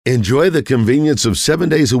Enjoy the convenience of 7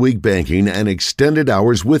 days a week banking and extended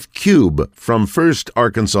hours with Cube from First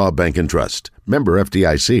Arkansas Bank and Trust. Member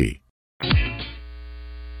FDIC.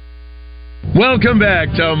 Welcome back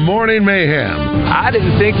to Morning Mayhem. I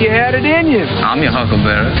didn't think you had it in you. I'm your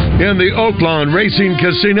Huckleberry. In the Oaklawn Racing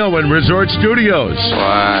Casino and Resort Studios.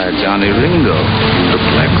 Why, Johnny Ringo, you look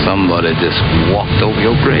like somebody just walked over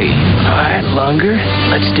your grave. All right, Lunger,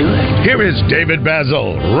 let's do it. Here is David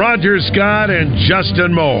Basil, Roger Scott, and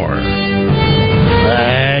Justin Moore.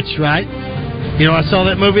 That's right. You know, I saw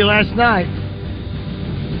that movie last night.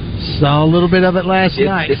 Saw a little bit of it last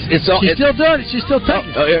night. She's still doing it. She's still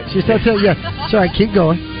taking it. She's still taking it. Yeah. Sorry, keep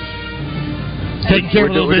going. Taking care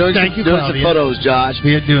of a little bit. Thank you, Claudia. Doing some photos, Josh.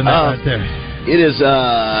 We're doing that right there. It is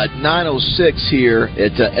 9:06 here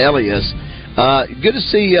at Elias. Good to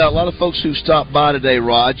see a lot of folks who stopped by today,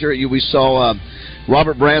 Roger. We saw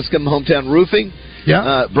Robert Branscombe, Hometown Roofing.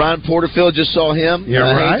 Yeah. Brian Porterfield, just saw him.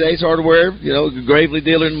 Right. Hayes Ace Hardware, Gravely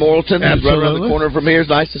dealer in Morrilton. He's right around the corner from here. It's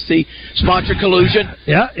nice to see sponsor collusion.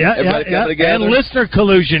 Yeah. And listener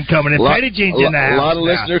collusion coming in. Petty Jean's in the house. A lot of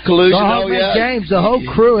listener collusion. James, the whole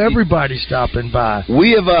crew, everybody stopping by.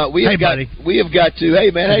 We have got to.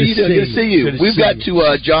 Hey man, how you doing? Good to see you. We've got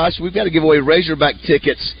to, Josh. We've got to give away Razorback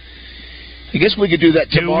tickets. I guess we could do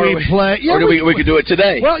that tomorrow. We could do it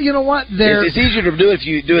today. Well, you know what? It's easier to do it if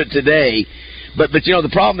you do it today. But the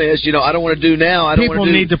problem is, I don't want to do now. People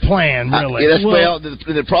need to plan, really.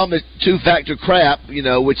 The problem is two-factor crap,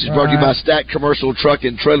 which is brought to you by Stack Commercial Truck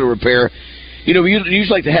and Trailer Repair. We usually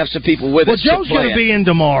like to have some people with us. Well, Joe's going to be in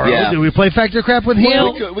tomorrow. Yeah. Do we play factor crap with him?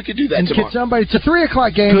 Well, we could do that tomorrow. It's a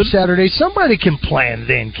 3:00 game Saturday. Somebody can plan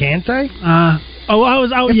then, can't they?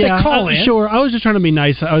 Sure. I was just trying to be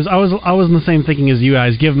nice. I was in the same thinking as you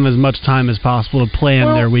guys. Give them as much time as possible to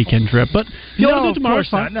plan their weekend trip. But you want to do tomorrow?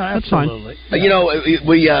 Fine. No, that's fine.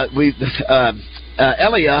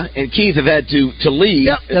 Elia and Keith have had to leave.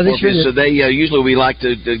 So they usually we like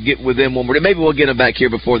to get with them one more day. Maybe we'll get them back here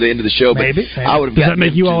before the end of the show. Maybe. Does that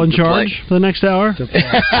make you all in charge for the next hour? No,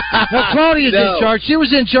 Claudia's in charge. She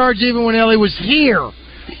was in charge even when Ellie was here.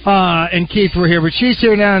 And Keith were here, but she's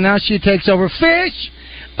here now, and now she takes over. Fish!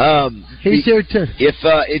 He's here, too.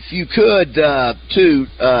 If you could, too,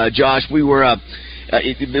 Josh, we were...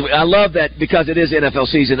 I love that because it is NFL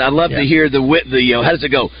season. I love to hear how does it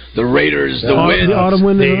go? The Raiders, the win. The autumn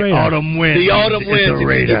win. The autumn win. The autumn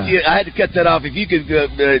win. I had to cut that off. If you could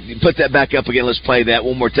put that back up again, let's play that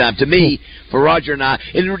one more time. To me, for Roger and I,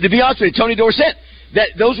 and to be honest with you, Tony Dorsett,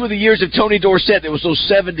 those were the years of Tony Dorsett. There was those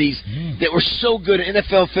 70s that were so good.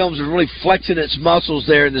 NFL Films was really flexing its muscles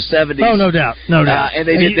there in the 70s. Oh, no doubt. And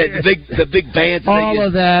they did the big bands. All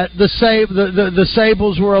of that. The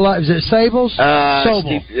Sables were alive. Is it Sables? Steve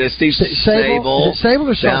Sable. Is it Sable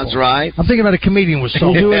or Sobel? Sounds right. I'm thinking about a comedian with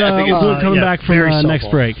Sobel. We'll do it coming back from next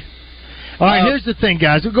break. All right, here's the thing,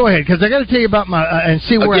 guys. Go ahead, because I got to tell you about my and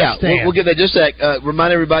see where I stand. We'll get that. Just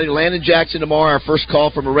remind everybody, Landon Jackson tomorrow, our first call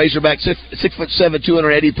from a Razorback, 6'7",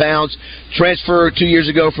 280 pounds, transfer 2 years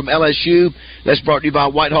ago from LSU. That's brought to you by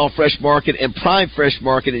Whitehall Fresh Market and Prime Fresh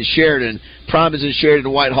Market in Sheridan. Prime is in Sheridan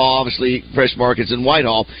and Whitehall. Obviously, Fresh Market's in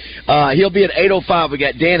Whitehall. He'll be at 8:05. We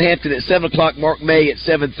got Dan Hampton at 7 o'clock, Mark May at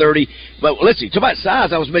 7:30. But listen, talk about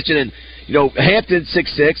size. I was mentioning. Hampton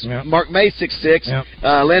 6'6", Mark May 6'6",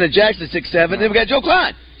 Landon Jackson 6'7", then we got Joe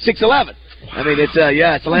Klein 6'11". I mean, it's the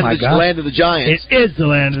land of the Giants. It is the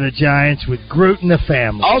land of the Giants with Groot and the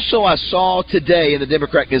family. Also, I saw today in the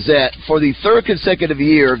Democrat Gazette, for the third consecutive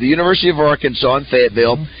year, the University of Arkansas in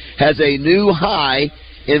Fayetteville has a new high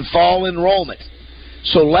in fall enrollment.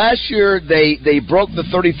 So last year they broke the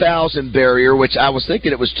 30,000 barrier, which I was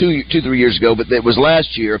thinking it was 3 years ago, but it was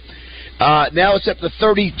last year. Now it's up to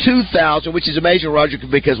 32,000, which is amazing, Roger,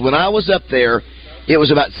 because when I was up there, it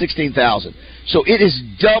was about 16,000. So it is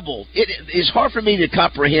doubled. It's hard for me to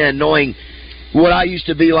comprehend knowing what I used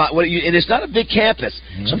to be like. And it's not a big campus.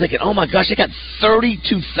 So I'm thinking, oh, my gosh, they got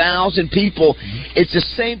 32,000 people. It's the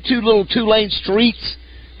same two-lane streets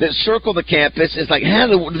that circle the campus. It's like, how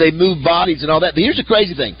do they move bodies and all that? But here's the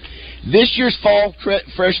crazy thing. This year's fall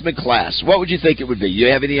freshman class, what would you think it would be? You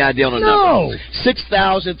have any idea on a number?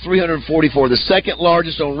 6,344, the second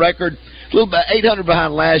largest on record, a little bit 800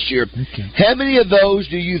 behind last year. Okay. How many of those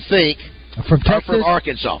do you think are from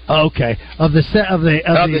Arkansas? Okay, of the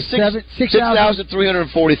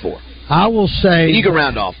 6,344. I will say you can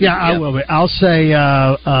round off. Yeah, I will. I'll say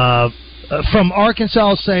from Arkansas,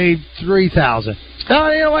 I'll say 3,000.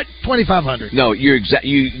 Oh, you know what? 2,500. No, you're exact.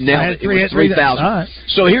 You nailed it. It was 3,000. Right.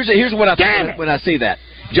 So here's what I think when I see that.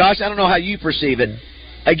 Josh, I don't know how you perceive it.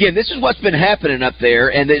 again, this is what's been happening up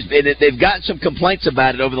there, and they've gotten some complaints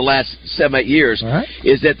about it over the last 7-8 years. Right.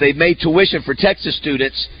 Is that they made tuition for Texas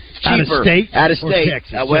students cheaper out of state.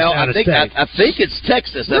 Texas? I think it's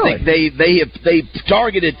Texas. Really? I think they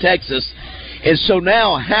targeted Texas, and so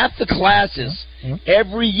now half the classes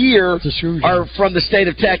every year are from the state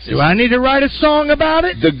of Texas. Do I need to write a song about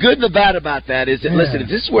it? The good and the bad about that is that listen, if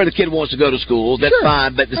this is where the kid wants to go to school, that's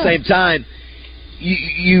fine. But at the same time,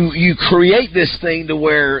 you create this thing to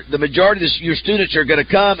where the majority of your students are going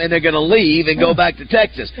to come and they're going to leave and go back to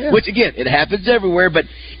Texas. Which again, it happens everywhere. But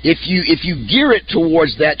if you gear it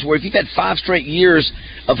towards that, to where if you've had 5 straight years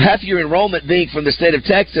of half your enrollment being from the state of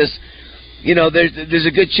Texas, there's a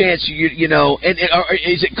good chance and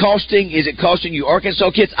is it costing you Arkansas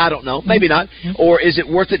kids? I don't know, maybe not. Or is it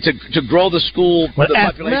worth it to grow the school? Well,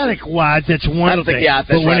 athletic wise, that's one I don't thing. Think, yeah, that's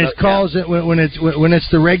but when right. when it's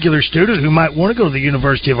the regular student who might want to go to the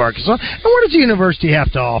University of Arkansas, and what does the university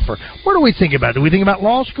have to offer? What do we think about? Do we think about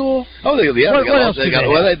law school? Oh, what else do they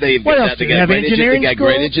have? They have engineering school.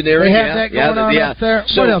 Great engineering. They have that going on up there.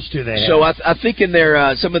 So, what else do they have? So I think in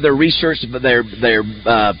their some of their research, their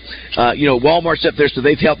Walmart's up there, so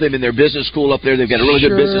they've helped them in their business school up there. They've got a really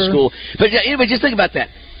good business school. But anyway, just think about that.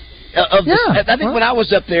 I think when I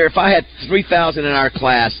was up there, if I had 3,000 in our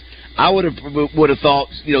class, I would have thought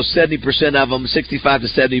 70% of them, 65 to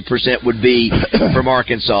 70% would be from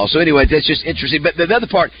Arkansas. So anyway, that's just interesting. But the other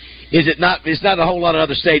part is it's not a whole lot of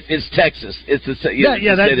other states. It's Texas. It's the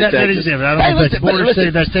that is different. I don't know if that's border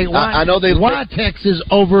state, that state. I know why Texas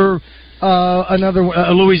over another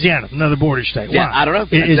Louisiana, another border state. Why? Yeah, I don't know.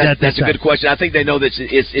 That's a good question. I think they know that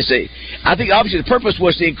I think obviously the purpose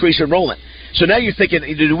was to increase enrollment. So now you're thinking,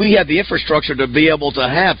 do we have the infrastructure to be able to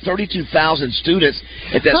have 32,000 students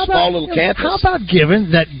at that small little campus? How about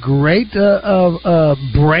giving that great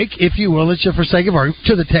break, if you will, let's just for sake of argument,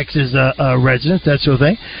 to the Texas residents, that sort of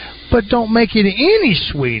thing, but don't make it any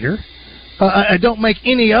sweeter. Don't make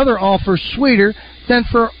any other offer sweeter than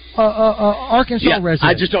for Arkansas residents.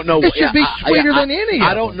 I just don't know. It should be sweeter than any.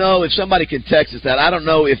 I don't know if somebody can text us that. I don't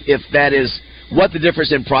know if that is what the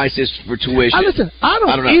difference in price is for tuition. Listen, I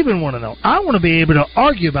don't even want to know. I want to be able to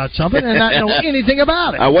argue about something and not know anything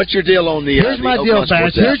about it. What's your deal on the? Here's my deal,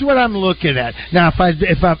 Bass. Here's what I'm looking at now.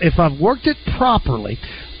 If I've worked it properly,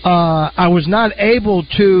 I was not able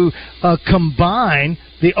to combine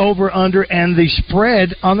the over/under and the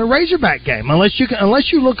spread on the Razorback game. Unless you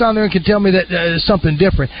look on there and can tell me that there's something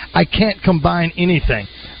different, I can't combine anything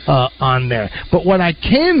on there. But what I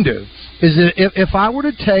can do is that if I were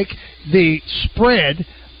to take the spread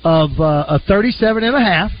of a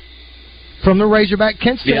 37.5 from the Razorback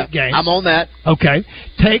Kent State game, I'm on that. Okay,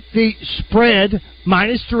 take the spread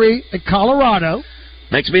 -3 at Colorado.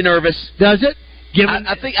 Makes me nervous. Does it?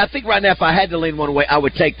 I think right now, if I had to lean one way, I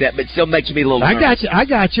would take that, but it still makes me a little nervous. I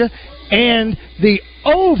got you. And the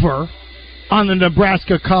over on the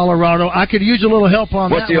Nebraska-Colorado, I could use a little help on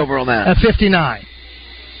that. What's the over on that? 59.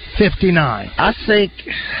 59. I think,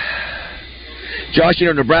 Josh,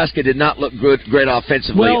 Nebraska did not look great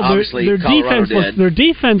offensively. Well, obviously, their Colorado defense their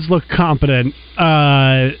defense looked competent.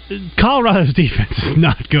 Colorado's defense is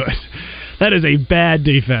not good. That is a bad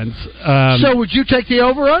defense. So would you take the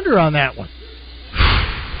over-under on that one?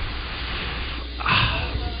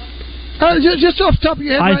 Just off the top of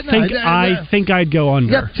your head I think I'd go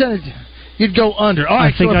under. Yep, you'd go under. All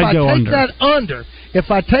right,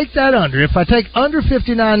 If I take under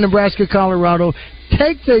 59 Nebraska-Colorado,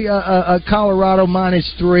 take the Colorado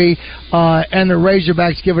 -3 and the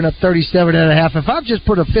Razorbacks giving up 37.5. If I've just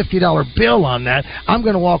put a $50 bill on that, I'm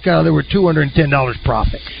going to walk out of there with $210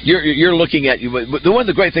 profit. You're looking at one of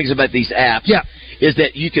the great things about these apps. Yeah. Is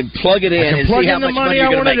that you can plug it in and see how much money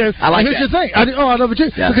you're going to make. I like here's that. The thing. I love it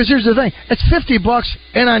too. Yeah. Because here's the thing. It's $50,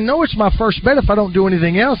 and I know it's my first bet if I don't do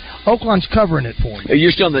anything else. Oakland's covering it for me.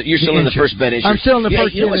 You're still in the first bet insurance. I'm still in the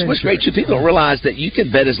first bet. What's great too? People don't realize that you can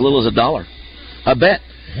bet as little as $1 a bet.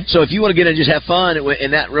 So if you want to get in and just have fun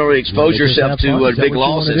and not really expose yourself to big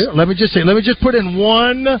losses. Let me just put in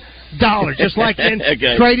 $1, just like in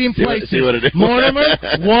trading places. See what it is. Mortimer,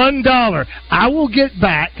 $1. I will get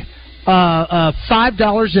back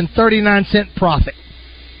 $5.39 profit.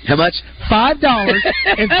 How much?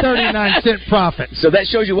 $5.39 profit. So that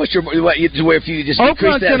shows you where if you just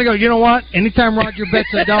Oakland's going to go. You know what? Anytime Roger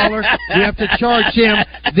bets $1, you have to charge him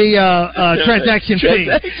the transaction fee.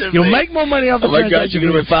 You'll make more money off the transaction. Oh my gosh, you're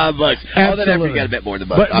going to win $5. Absolutely. Then after you got to bet more than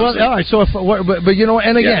 $1. But all right. So but you know,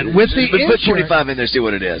 and again with the put 25 in there, see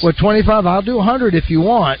what it is. With 25, I'll do 100 if you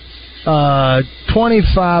want.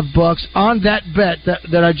 $25 on that bet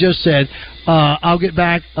that I just said I'll get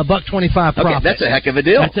back $1.25 profit. Okay, that's a heck of a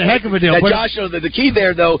deal. That's a heck of a deal. Now, Josh, the key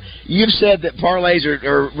there, though, you've said that parlays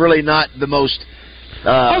are really not the most. They're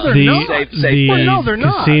not. They're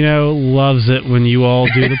not. Casino loves it when you all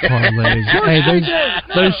do the parlays. Hey,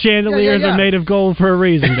 those chandeliers are made of gold for a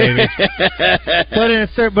reason, David.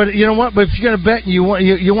 But you know what? But if you're going to bet, and you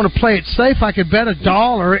want to play it safe. I could bet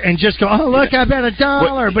 $1 and just go. Oh, look, I bet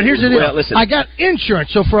 $1. But here's the deal. Well, listen. I got insurance,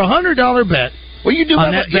 so for $100 bet. Well, you do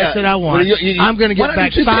on that bet that I want. I'm going to get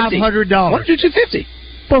back $500. Why don't you do $250?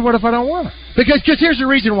 But what if I don't want it? Because here's the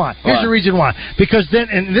reason why. Because then,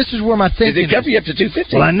 and this is where my thinking is. They cover you up to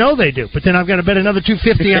 $250. Well, I know they do, but then I've got to bet another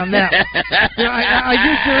 $250 on that. I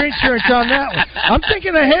use their insurance on that one. I'm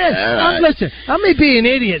thinking ahead. Listen, I may be an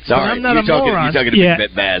idiot, so I'm not a moron. You're talking to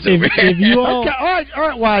Big Baz over here. If you all, all right,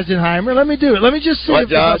 Weisenheimer, let me do it. Let me just see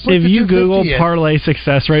if you Google parlay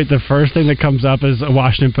success rate, the first thing that comes up is a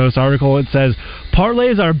Washington Post article. It says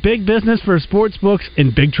parlays are big business for sports books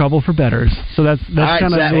and big trouble for bettors. So that's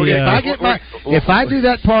kind of the. If I do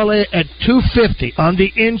that parlay at $250 on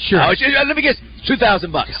the insurance, let me guess, $2,000.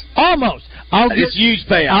 Almost. It's huge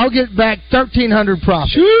payout. I'll get back $1,300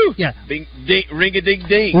 profit. Woo! Yeah.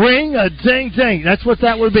 Ring-a-ding-ding. Ring-a-ding-ding. That's what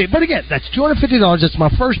that would be. But again, that's $250. That's my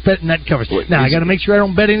first bet, and that covers it. Now, I got to make sure I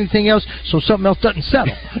don't bet anything else so something else doesn't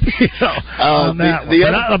settle.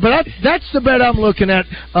 That's the bet I'm looking at.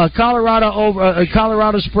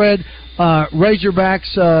 Colorado spread,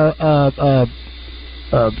 Razorbacks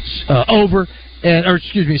over.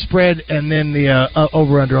 Spread, and then the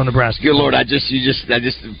over/under on Nebraska. Good Lord, I just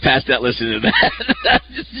passed that listening to that.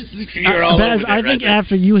 You're all Baz, I think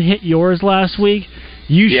after you hit yours last week,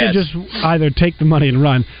 you should just either take the money and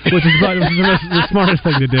run, which is the smartest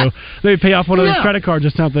thing to do. Maybe pay off one of those credit cards or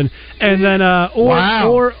something, and then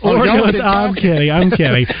or go with. I'm kidding.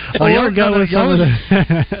 Or go with some of the.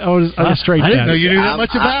 I'll just straight. I didn't know you knew that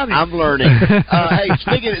much about it. I'm learning. Hey,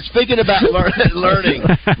 speaking about learning,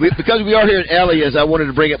 because we are here at Elias, I wanted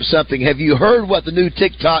to bring up something. Have you heard what the new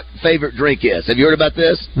TikTok favorite drink is? Have you heard about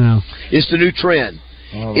this? No. It's the new trend.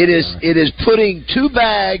 It is putting two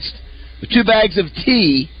bags of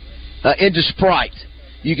tea into Sprite.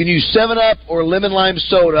 You can use 7-Up or lemon lime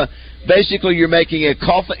soda. Basically, you're making a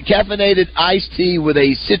caffeinated iced tea with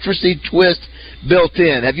a citrusy twist built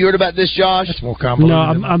in. Have you heard about this, Josh? That's more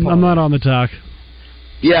complicated. No, I'm not on the talk.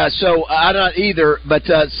 Yeah, so I'm not either. But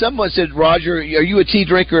someone said, Roger, are you a tea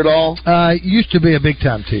drinker at all? Used to be a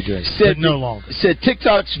big-time tea drinker, but no longer. Said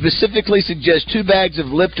TikTok specifically suggests 2 bags of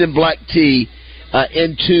Lipton black tea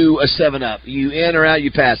into a 7-Up. You in or out,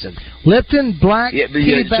 you passing. Lipton black tea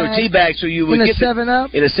bag. So tea bag, so you would in get a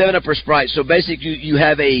 7-Up? In a 7-Up or Sprite. So basically you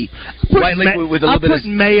have a white liquid with a little bit of... I put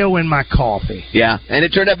mayo in my coffee. Yeah, and it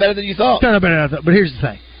turned out better than you thought. Turned out better than I thought. But here's the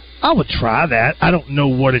thing. I would try that. I don't know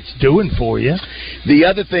what it's doing for you. The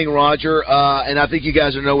other thing, Roger, and I think you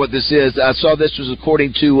guys will know what this is. I saw this was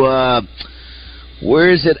according to...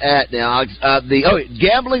 where is it at now?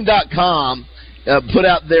 Gambling.com put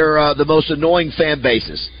out their the most annoying fan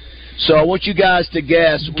bases. So I want you guys to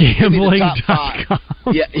guess. Gambling.com.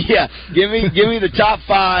 Yeah. Give me the top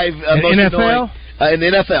 5 most NFL? In the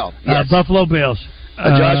NFL. Yes. Buffalo Bills.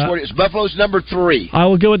 Josh, Buffalo's number 3. I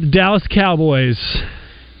will go with the Dallas Cowboys.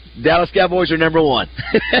 Dallas Cowboys are number 1.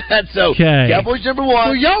 So Cowboys number 1.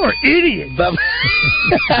 Well, y'all are idiots.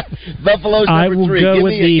 Buffalo's number 3. I will go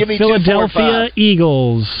with the Philadelphia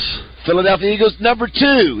Eagles. Philadelphia Eagles number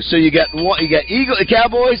 2. So you got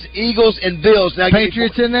Cowboys, Eagles, and Bills. Now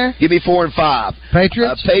Patriots in there? Give me 4 and 5.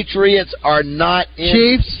 Patriots? Patriots are not in.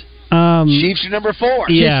 Chiefs? Chiefs are number 4.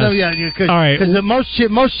 Yeah. Because all right.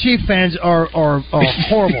 most Chief fans are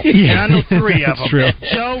horrible. Yeah. And I know 3 of them. True.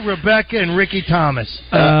 Joe, Rebecca, and Ricky Thomas.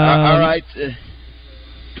 All right.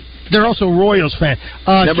 They're also Royals fans.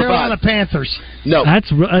 Number Carolina 5. Panthers. No. That's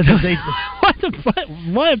why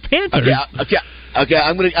Panthers? Okay.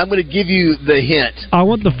 I'm gonna give you the hint. I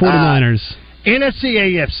want the 49ers. NFC,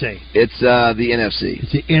 AFC. It's the NFC.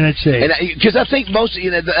 It's the NFC. And because I think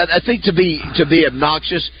I think to be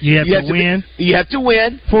obnoxious, you have to win. You have to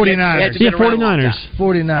win. 49ers. Yeah,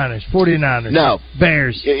 49ers. 49ers. No.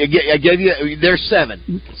 Bears. I gave you. There's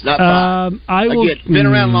 7. It's not 5. Been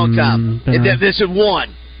around a long time. This is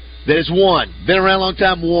 1. That is 1. Been around a long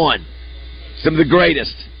time. 1. Some of the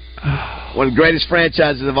greatest. One of the greatest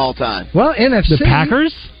franchises of all time. Well, NFC. The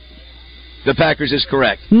Packers? The Packers is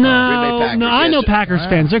correct. No, I know Packers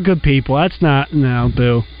fans. They're good people. That's not... No,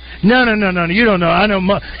 boo. No. You don't know. I know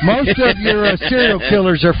most of your serial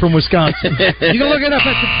killers are from Wisconsin. You can look it up.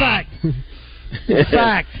 That's a fact. It's a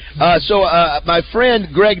fact. So my friend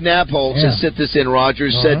Greg Napholz has sent this in,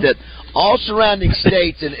 Rogers, said that all surrounding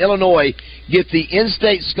states in Illinois get the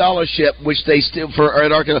in-state scholarship, which they still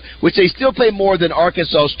pay more than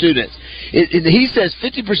Arkansas students. He says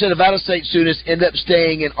 50% of out-of-state students end up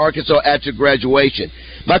staying in Arkansas after graduation.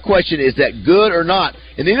 My question is that good or not?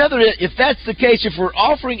 And the other, if that's the case, if we're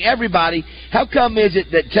offering everybody, how come is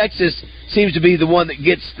it that Texas seems to be the one that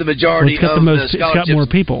gets the majority of the scholarships? It's got more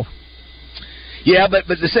people. Yeah, but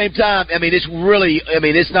at the same time, I mean,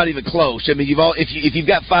 it's not even close. I mean, if you've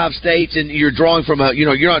got 5 states and you're drawing from you're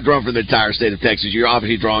not drawing from the entire state of Texas. You're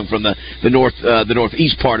obviously drawing from the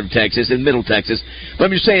northeast part of Texas and middle Texas. But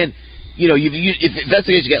I'm just saying, if that's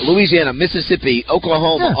the case, you got Louisiana, Mississippi,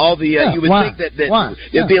 Oklahoma, all the. You would think that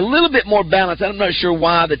there'd be a little bit more balance. I'm not sure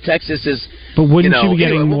why the Texas is. But wouldn't you be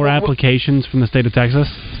getting more applications from the state of Texas?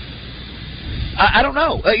 I don't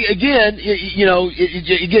know. Again,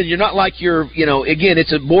 you're not like again,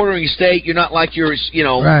 it's a bordering state. You're not like you're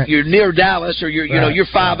near Dallas or you're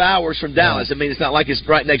 5 hours from Dallas. I mean, it's not like it's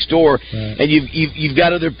right next door, and you've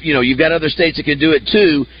got other states that can do it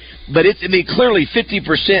too. But clearly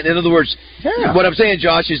 50%. In other words, what I'm saying,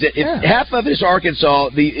 Josh, is that if half of it is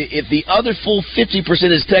Arkansas, if the other full 50%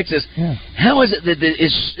 is Texas, how is it that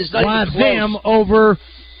it's not even close? Them over.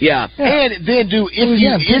 Yeah, and then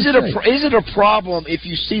is it a problem if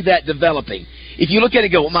you see that developing? If you look at it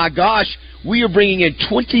and go, oh my gosh, we are bringing in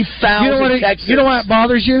 20,000 Texans. You know why it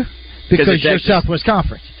bothers you? Because you're Southwest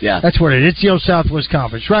Conference. Yeah. That's what it is. It's your Southwest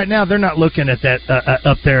Conference. Right now, they're not looking at that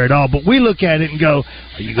up there at all. But we look at it and go,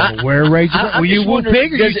 are you going to wear Rage? Are you Woo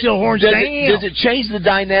Pig or are you still Horns Down? Does it change the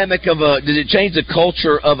dynamic does it change the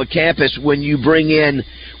culture of a campus when you bring in,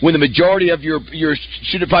 when the majority of your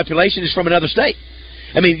student population is from another state?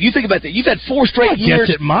 I mean, you think about that. You've had 4 straight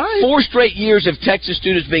years. 4 straight years of Texas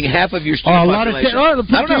students being half of your student population.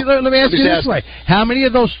 Let me ask you this way: how many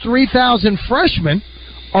of those 3,000 freshmen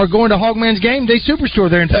are going to Hogman's game day superstore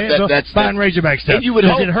there in Fayetteville buying Razorback stuff? And you would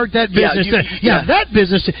Does it hurt that business? That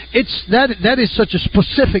business. That is such a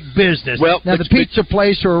specific business. Well, now the pizza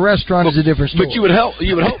place or a restaurant is a different story. But you would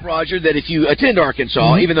hope, Roger, that if you attend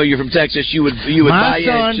Arkansas, even though you're from Texas, you would buy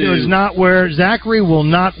into. My son does not wear. Zachary will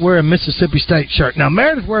not wear a Mississippi State shirt. Now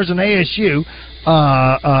Meredith wears an ASU.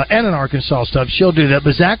 And an Arkansas stuff, she'll do that.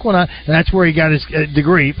 But Zach will not, and that's where he got his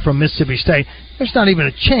degree from Mississippi State. There's not even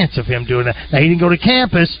a chance of him doing that. Now he didn't go to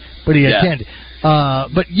campus, but he attended.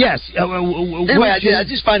 But yes, anyway, I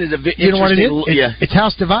just find it a bit interesting. You know what it is? It's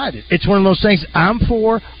house divided. It's one of those things. I'm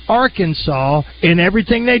for Arkansas in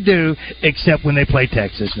everything they do, except when they play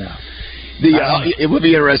Texas now. It would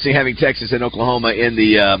be interesting having Texas and Oklahoma in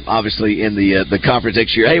the obviously in the conference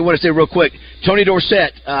next year. Hey, I want to say real quick, Tony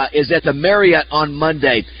Dorsett is at the Marriott on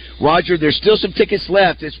Monday. Roger, there's still some tickets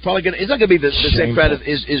left. It's not going to be the same crowd as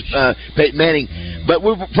Peyton Manning, but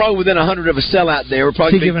we're probably within 100 of a sellout there. We're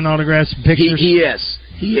probably giving autographs and pictures.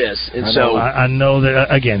 He is, and I know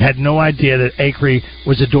that again. Had no idea that Acree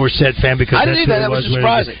was a Dorsett fan because I didn't that's know who that. Was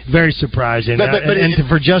surprising. Very surprising.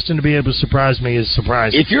 For Justin to be able to surprise me is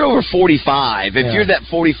surprising. If you're over 45, if you're that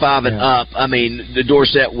 45 and up, I mean, the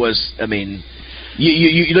Dorsett was. I mean,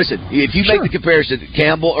 you listen. If you make the comparison,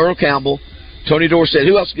 Earl Campbell. Tony Dorsett.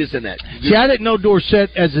 Who else gets in that? See, I didn't know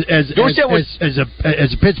Dorsett as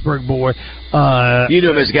a Pittsburgh boy. You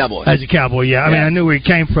knew him as a Cowboy. As a Cowboy, yeah. I mean, I knew where he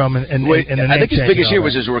came from. I think his biggest year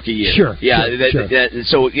was his rookie year. Sure. Yeah.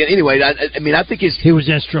 So anyway, I think he was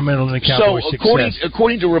instrumental in the Cowboys' success.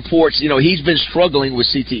 According to reports, he's been struggling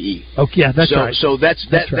with CTE. Okay, yeah, that's right. So that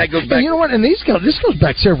goes back. And you know what? And this goes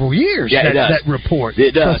back several years. Yeah, it does. That report.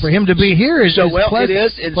 It does. So for him to be here is it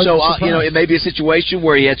is, and so it may be a situation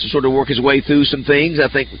where he has to sort of work his way through some things.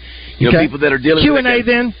 I think people that are dealing with Q&A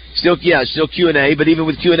then still Q&A. But even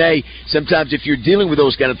with Q&A, sometimes if you're dealing with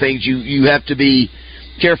those kind of things, you have to be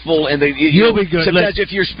careful. And you'll be good. Sometimes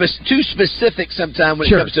if you're too specific, sometimes when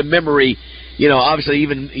it comes to memory, obviously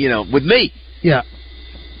even with me,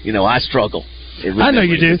 I struggle. I know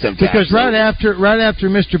you do, because right after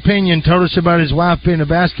Mr. Pinion told us about his wife being a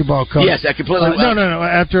basketball coach. Yes, I completely. No.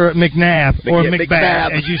 After McNabb or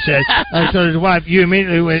McBab, as you said, I told his wife. You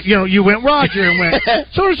immediately went. You went Roger and went.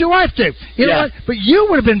 So does your wife do? You know what? But you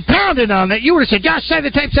would have been pounding on that. You would have said, "Josh, say the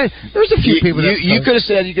tape." There's a few people. You could have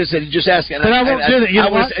said. You could have said. Just ask. But I won't do that. You know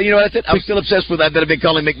what? You know what I said? I'm still obsessed with that. That I've been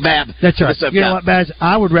calling McBab. That's right. You know what, Baz?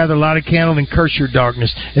 I would rather light a candle than curse your darkness.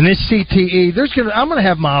 And this CTE, I'm going to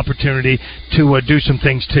have my opportunity to do some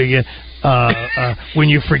things to you. when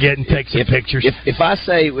you forget and take some pictures. If I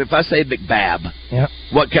say McBab, yeah.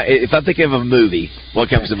 If I think of a movie, what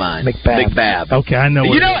comes to mind? McBab. Okay, I know.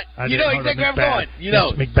 You know it. You know exactly where I'm going. You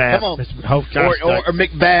know McBab. Come on. Or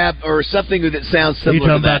McBab or something that sounds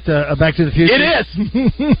similar to that. About Back to the Future? It is.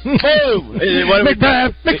 Boom.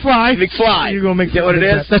 McBab. McFly. You're going to make what it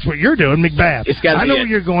is? That's what you're doing, McBab. It's got to be. I know where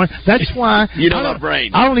you're going. That's why. You know my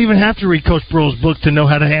brain. I don't even have to read Coach Burrell's book to know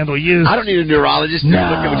how to handle you. I don't need a neurologist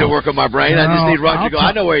to work on my brain. I just need Roger to go.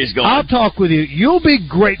 I know where he's going. I'll talk with you. You'll be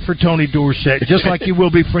great for Tony Dorsett, just like you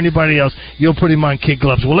will be for anybody else. You'll put him on kid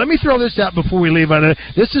gloves. Well, let me throw this out before we leave out of it.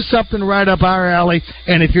 This is something right up our alley,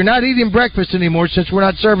 and if you're not eating breakfast anymore, since we're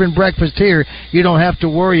not serving breakfast here, you don't have to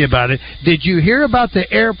worry about it. Did you hear about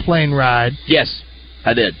the airplane ride? Yes,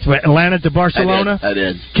 I did. Atlanta to Barcelona? I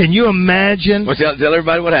did. Can you imagine? Well, tell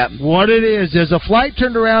everybody what happened. What it is a flight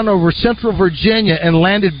turned around over Central Virginia and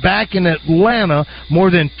landed back in Atlanta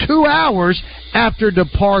more than 2 hours after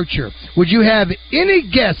departure. Would you have any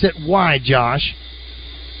guess at why, Josh?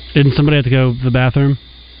 Didn't somebody have to go to the bathroom?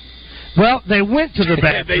 Well, they went to the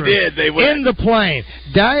bathroom. They did. They went. In the plane.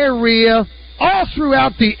 Diarrhea all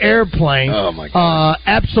throughout the airplane. Oh, my God.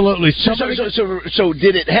 Absolutely. So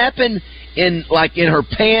did it happen in her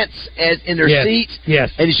pants, in her seat?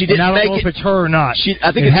 Yes. And she didn't make it? I don't know if it's her or not.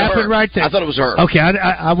 I think it it's happened her. Right there. I thought it was her. Okay,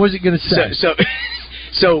 I wasn't going to say.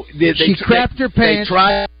 So she crapped her pants. They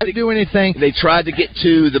tried to do anything. They tried to get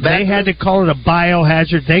to the bathroom. They had to call it a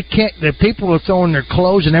biohazard. They can't. The people were throwing their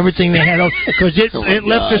clothes and everything they had on because it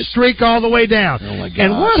left a streak all the way down. Oh my gosh.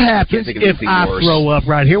 And what happens if I throw up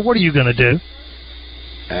right here? What are you going to do?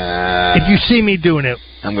 If you see me doing it,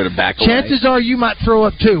 I'm going to back away. Chances are you might throw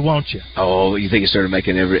up too, won't you? Oh, you think it started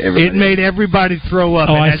making everybody? It made everybody throw up.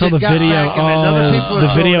 Oh, I saw the video.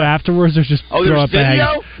 The video afterwards. There's just throw up bags.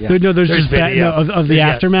 Yeah. No, there's just of the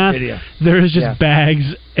aftermath. There is just bags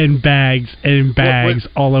and bags and bags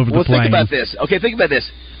all over the plane. Well, think about this. Okay, think about this.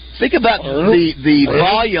 Think about the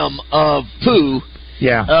volume of poo.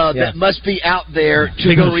 That must be out there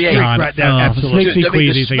to create. Right down. Absolutely.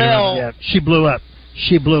 The smell. She blew up.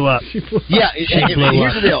 She blew up. Yeah,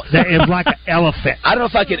 here's the deal. That is like an elephant. I don't know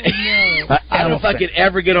if I could. I don't know if I could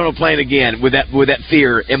ever get on a plane again with that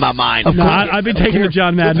fear in my mind. No, I'd be taking the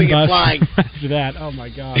John Madden bus flying. after that. Oh my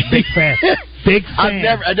God, big fan. Big fan.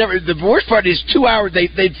 I never. The worst part is 2 hours.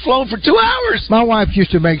 They'd flown for 2 hours. My wife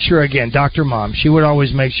used to make sure. Again, Dr. Mom. She would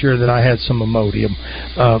always make sure that I had some Imodium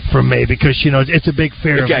for me because it's a big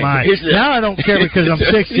fear of mine. Now I don't care because I'm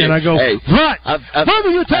 60 and I go. Hey, what? What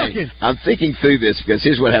were you talking? I'm thinking through this because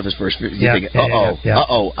here's what happens first. You're thinking,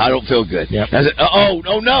 I don't feel good. Yep. I said,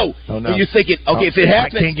 oh no. And you're thinking, okay, if it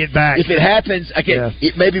happens, I can't get back. If it happens, I can't.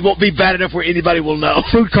 It maybe won't be bad enough where anybody will know.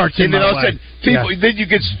 Food carts in and then all of a sudden, people. Then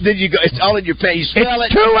you go. It's all in your pants. You smell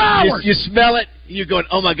it. 2 hours. You smell it. You're going,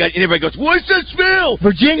 oh my God! And everybody goes, what's that smell?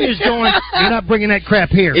 Virginia's going. You're not bringing that crap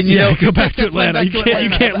here. And go back to Atlanta. You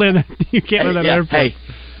can't land. You can't land that airport.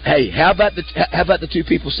 Hey, how about the two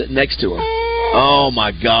people sitting next to him? Oh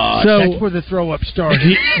my God! So that's where the throw up started. Do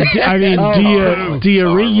you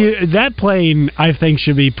reuse that plane? I think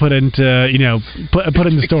should be put into put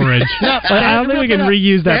into storage. I don't think we can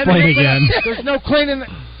reuse that plane again. There's no cleaning.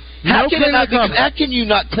 How can you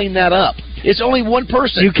not clean that up? It's only one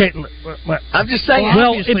person. You can't. I'm just saying.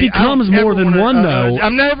 Well, it becomes more than one though.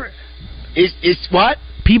 I'm never. It's what?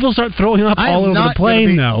 People start throwing up all over the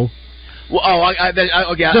plane though. Well,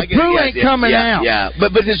 the poo ain't coming out. Yeah,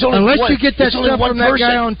 but there's only unless one, you get that stuff from that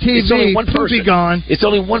guy on TV. It's only one person. Be gone. It's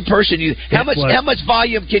only one person. How much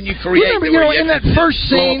volume can you create? Remember, in that first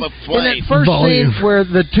scene, where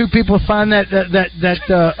the two people find that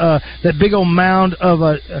big old mound of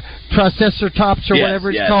a Triceratops or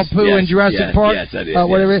whatever it's called, poo in Jurassic Park. Yes, that is.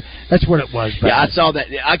 Whatever. That's what it was. I saw that.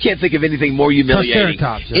 I can't think of anything more humiliating.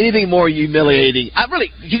 Anything more humiliating.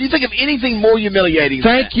 Can you think of anything more humiliating?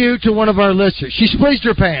 Thank you to one of our listeners. She squeezed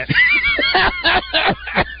her pants.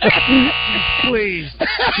 Please.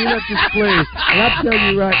 She left displeased. And I'll tell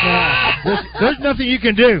you right now, there's nothing you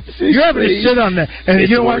can do. You're having to sit on that. And it's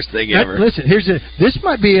you know the worst thing ever. Listen, this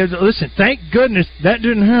might be thank goodness that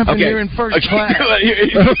didn't happen here in first class.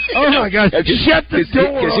 Oh my God. Shut the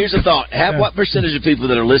door. Because here's the thought. What percentage of people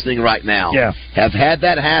that are listening right now have had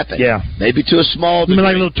that happen? Yeah. Maybe to a small degree.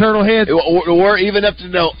 Like a little turtle head? Or even up to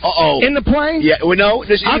know, in the plane? Yeah. Well, no.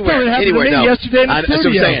 I thought it happened to me yesterday in the studio. That's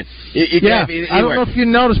what I'm saying. It can't be anywhere. I don't know if you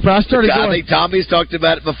noticed, but I started going. I think Tommy's talked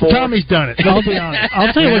about it before. Tommy's done it. I'll be honest.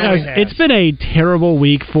 I'll tell you what, guys. It's been a terrible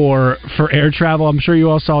week for air travel. I'm sure you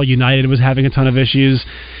all saw United was having a ton of issues.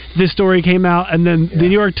 This story came out, and then the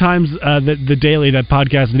New York Times, the Daily, that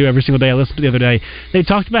podcast I do every single day, I listened to the other day, they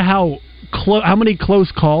talked about how how many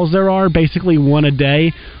close calls there are, basically one a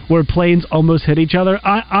day, where planes almost hit each other.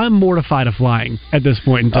 I'm mortified of flying at this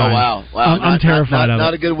point in time. Oh, wow. I'm terrified of it.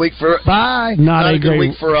 Not a good week for... Bye. Not a good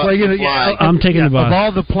week for flying. I'm taking the bus. Of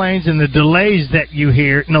all the planes and the delays that you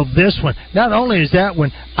hear, this one, not only is that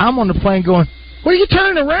one, I'm on the plane going, what are you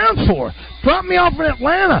turning around for? Drop me off in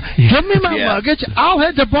Atlanta. Give me my luggage. I'll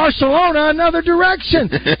head to Barcelona another direction.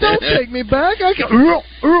 Don't take me back. Let's go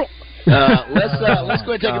ahead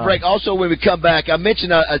and take a break. Also, when we come back, I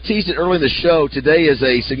mentioned, I teased it early in the show, today is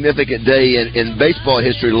a significant day in baseball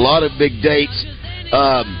history. A lot of big dates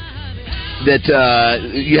that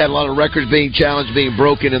you had a lot of records being challenged, being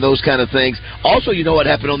broken, and those kind of things. Also, you know what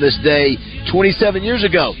happened on this day 27 years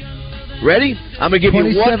ago. Ready? I'm going to give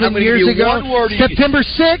you one. I'm going to give you one word. September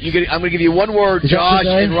 6th. I'm going to give you one word, Josh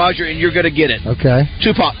and Roger, and you're going to get it. Okay.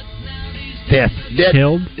 Tupac. Death.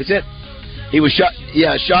 Killed. That's it. He was shot.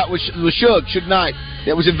 Yeah, shot was Suge Knight.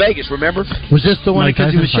 That was in Vegas. Remember? Was this the one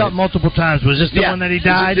because he was shot multiple times? Was this the one that he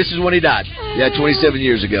died? This is when he died. Yeah, 27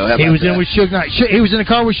 years ago. He was in with Suge Knight. He was in the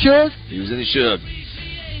car with Suge. He was in the Suge.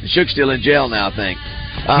 Suge's still in jail now, I think.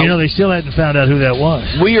 They still hadn't found out who that was.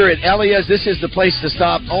 We are at Elia's. This is the place to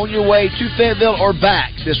stop on your way to Fayetteville or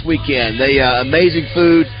back this weekend. They amazing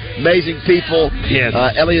food, amazing people. Yes.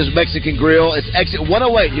 Elia's Mexican Grill. It's exit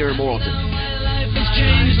 108 here in Morrilton.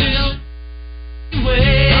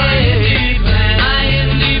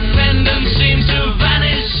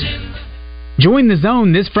 Join the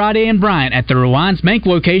Zone this Friday in Bryant at the Reliance Bank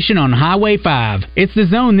location on Highway 5. It's the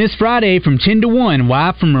Zone this Friday from 10 to 1,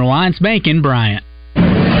 live from Reliance Bank in Bryant.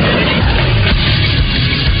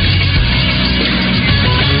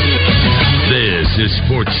 This is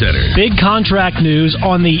SportsCenter. Big contract news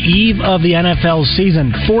on the eve of the NFL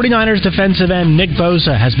season. 49ers defensive end Nick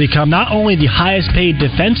Bosa has become not only the highest paid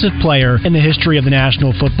defensive player in the history of the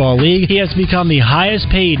National Football League, he has become the highest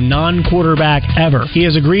paid non-quarterback ever. He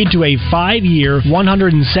has agreed to a 5-year,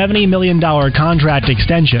 $170 million contract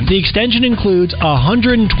extension. The extension includes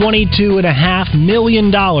 $122.5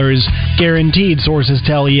 million guaranteed, sources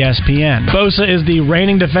tell ESPN. Bosa is the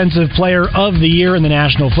reigning defensive player of the year in the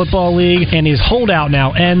National Football League, and his holdout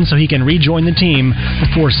now ends so he can rejoin the team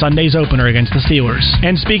before Sunday's opener against the Steelers.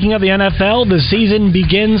 And speaking of the NFL, the season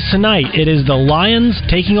begins tonight. It is the Lions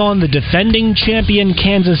taking on the defending champion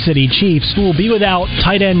Kansas City Chiefs, who will be without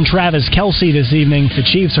tight end Travis Kelce this evening. The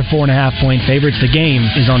Chiefs are 4.5-point favorites. The game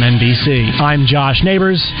is on NBC. I'm Josh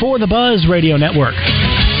Neighbors for the Buzz Radio Network.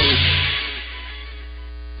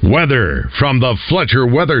 Weather from the Fletcher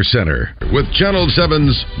Weather Center with Channel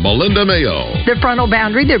 7's Melinda Mayo. The frontal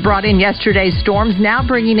boundary that brought in yesterday's storms now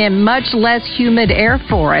bringing in much less humid air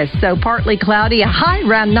for us. So partly cloudy, a high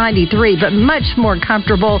around 93, but much more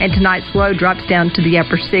comfortable. And tonight's low drops down to the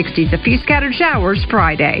upper 60s. A few scattered showers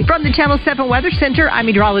Friday. From the Channel 7 Weather Center, I'm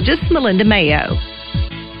meteorologist Melinda Mayo.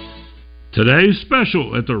 Today's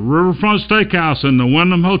special at the Riverfront Steakhouse in the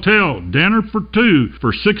Wyndham Hotel. Dinner for two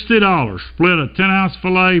for $60. Split a 10-ounce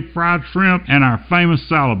filet, fried shrimp, and our famous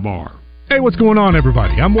salad bar. Hey, what's going on,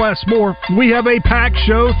 everybody? I'm Wes Moore. We have a packed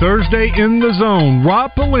show Thursday in the Zone.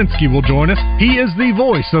 Rob Polinsky will join us. He is the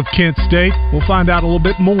voice of Kent State. We'll find out a little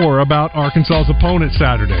bit more about Arkansas's opponent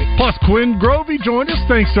Saturday. Plus, Quinn Grovey joined us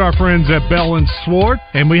thanks to our friends at Bell & Swart.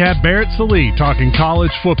 And we have Barrett Salee talking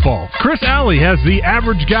college football. Chris Alley has the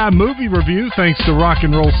Average Guy movie review thanks to Rock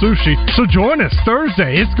and Roll Sushi. So join us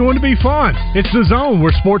Thursday. It's going to be fun. It's the Zone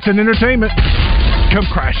where sports and entertainment come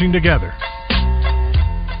crashing together.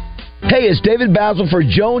 Hey, it's David Basil for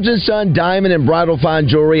Jones & Son Diamond and Bridal Fine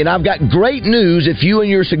Jewelry, and I've got great news if you and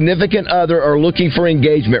your significant other are looking for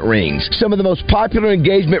engagement rings. Some of the most popular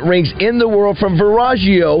engagement rings in the world from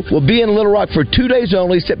Verragio will be in Little Rock for 2 days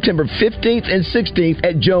only, September 15th and 16th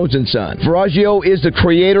at Jones & Son. Verragio is the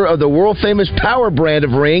creator of the world-famous Power brand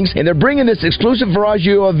of rings, and they're bringing this exclusive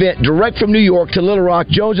Verragio event direct from New York to Little Rock.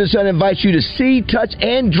 Jones & Son invites you to see, touch,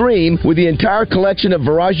 and dream with the entire collection of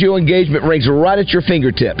Verragio engagement rings right at your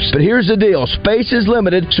fingertips. But here's the deal. Space is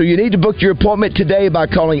limited, so you need to book your appointment today by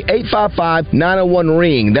calling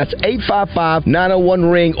 855-901-RING. That's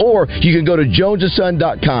 855-901-RING, or you can go to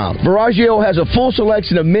jonesandson.com. Verragio has a full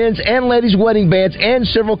selection of men's and ladies' wedding bands and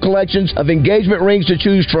several collections of engagement rings to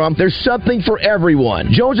choose from. There's something for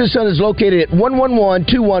everyone. Jones & Son is located at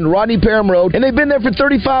 11121 Rodney Parham Road, and they've been there for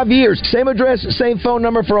 35 years. Same address, same phone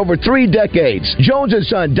number for over 3 decades. Jones &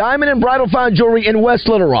 Son, Diamond and Bridal Fine Jewelry in West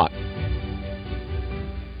Little Rock.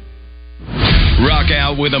 Rock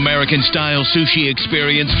out with American-style sushi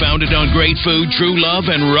experience founded on great food, true love,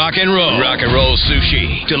 and rock and roll. Rock and roll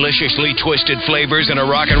sushi. Deliciously twisted flavors and a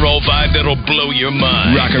rock and roll vibe that'll blow your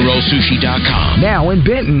mind. RockandRollSushi.com. Now in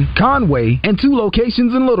Benton, Conway, and 2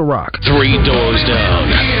 locations in Little Rock. 3 doors down.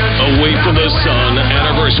 Away from the Sun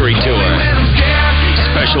Anniversary Tour.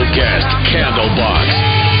 Special guest, Candlebox.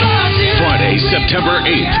 Friday, September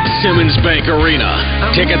 8th, Simmons Bank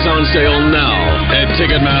Arena. Tickets on sale now at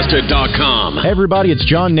Ticketmaster.com. Hey everybody, it's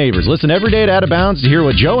John Neighbors. Listen every day at Out of Bounds to hear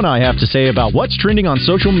what Joe and I have to say about what's trending on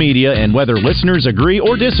social media and whether listeners agree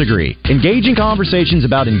or disagree. Engaging conversations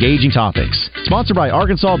about engaging topics. Sponsored by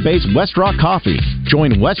Arkansas-based West Rock Coffee.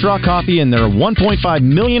 Join West Rock Coffee and their 1.5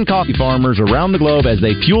 million coffee farmers around the globe as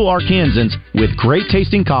they fuel Arkansans with great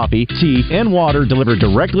tasting coffee, tea, and water delivered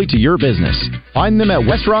directly to your business. Find them at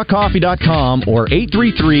westrockcoffee.com or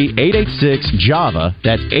 833-886-JAVA.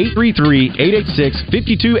 That's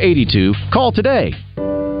 833-886-5282. Call today.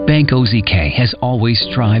 Bank OZK has always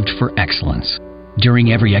strived for excellence.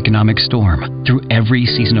 During every economic storm, through every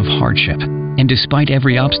season of hardship, and despite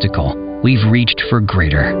every obstacle, we've reached for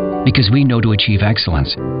greater. Because we know to achieve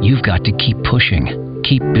excellence, you've got to keep pushing,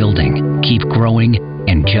 keep building, keep growing,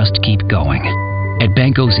 and just keep going. At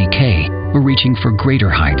Bank OZK, we're reaching for greater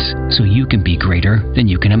heights so you can be greater than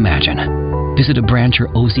you can imagine. Visit a branch or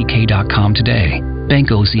OZK.com today. Bank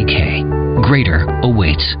OZK. Greater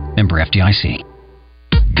awaits. Member FDIC.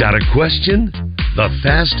 Got a question? The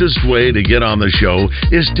fastest way to get on the show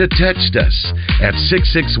is to text us at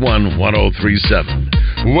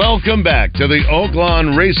 661-1037. Welcome back to the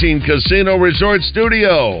Oaklawn Racing Casino Resort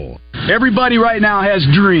Studio. Everybody right now has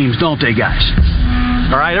dreams, don't they, guys?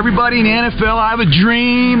 All right, everybody in the NFL, I have a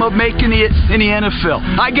dream of making it in the NFL.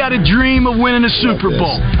 I got a dream of winning a Super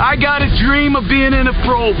Bowl. I got a dream of being in a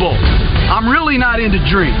Pro Bowl. I'm really not into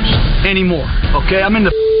dreams anymore, okay? I'm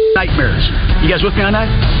into nightmares. You guys with me on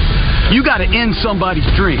that? You got to end somebody's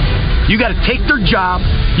dream. You got to take their job.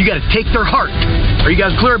 You got to take their heart. Are you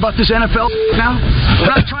guys clear about this NFL now?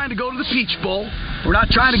 We're not trying to go to the Peach Bowl. We're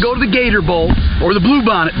not trying to go to the Gator Bowl or the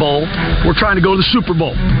Bluebonnet Bowl. We're trying to go to the Super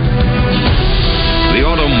Bowl. The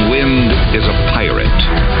autumn wind is a pirate,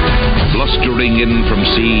 blustering in from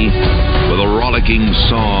sea. With a rollicking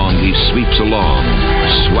song, he sweeps along,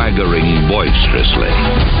 swaggering boisterously.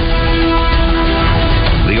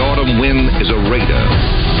 The autumn wind is a raider,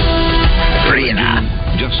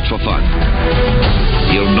 just for fun.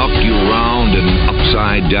 He'll knock you round and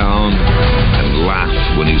upside down and laugh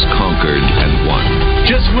when he's conquered and won.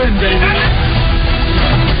 Just win, baby.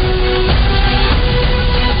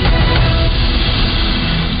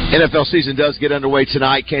 NFL season does get underway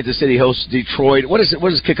tonight. Kansas City hosts Detroit. What is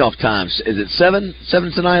kickoff times? Is it 7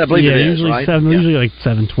 tonight? I believe it is, usually right? 7, usually like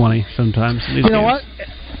 7:20 sometimes. You know what?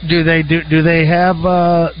 Do they have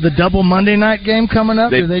the double Monday night game coming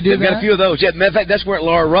up? Do they do that? They've got a few of those. Yeah, matter of fact, that's where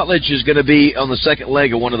Laura Rutledge is going to be on the second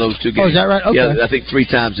leg of one of those two games. Oh, is that right? Okay. Yeah, I think 3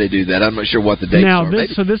 times they do that. I'm not sure what the dates are.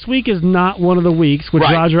 Now, this week is not one of the weeks, which,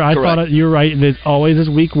 right, Roger, I correct. thought you're right. It always is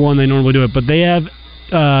week 1. They normally do it. But they have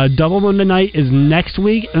double Monday night is next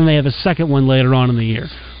week, and they have a second one later on in the year.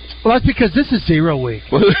 Well, that's because this is 0 week.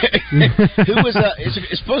 Who was?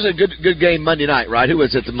 It's supposed to be a good game Monday night, right? Who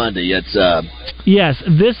is it? The Monday? It's yes,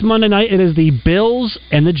 this Monday night it is the Bills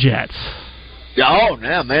and the Jets. Oh,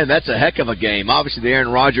 yeah, man, that's a heck of a game. Obviously, the Aaron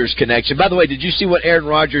Rodgers connection. By the way, did you see what Aaron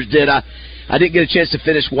Rodgers did? I didn't get a chance to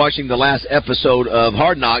finish watching the last episode of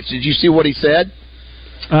Hard Knocks. Did you see what he said?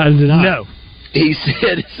 Did not. No. He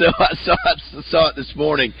said, so I saw it this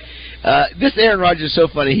morning. This Aaron Rodgers is so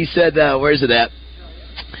funny. He said, where is it at?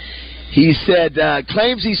 He said,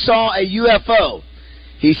 claims he saw a UFO.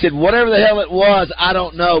 He said, whatever the hell it was, I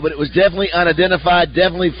don't know, but it was definitely unidentified,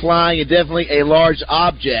 definitely flying, and definitely a large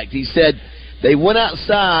object. He said they went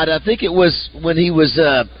outside. I think it was when he was,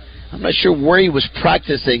 I'm not sure where he was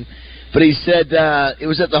practicing, but he said it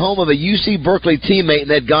was at the home of a UC Berkeley teammate,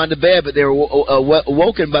 and they'd gone to bed, but they were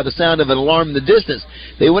awoken by the sound of an alarm in the distance.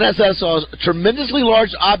 They went outside and saw a tremendously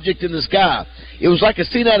large object in the sky. It was like a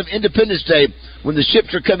scene out of Independence Day when the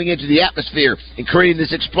ships are coming into the atmosphere and creating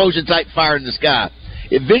this explosion-type fire in the sky.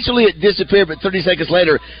 Eventually it disappeared, but 30 seconds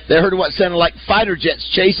later, they heard what sounded like fighter jets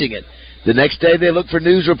chasing it. The next day, they looked for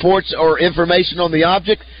news reports or information on the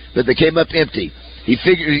object, but they came up empty. He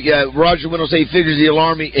figured, Roger went on to say he figures the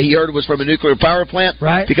alarm he heard was from a nuclear power plant,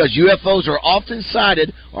 right? Because UFOs are often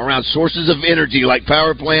sighted around sources of energy like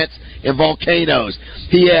power plants and volcanoes.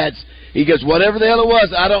 He goes, whatever the hell it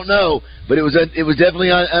was, I don't know, but it was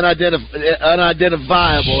definitely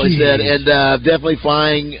unidentifiable. He said, and definitely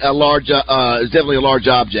flying a large. It was definitely a large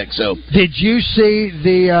object. So, did you see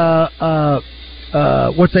the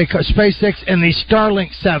what they call SpaceX and the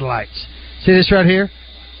Starlink satellites? See this right here?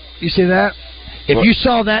 You see that? If you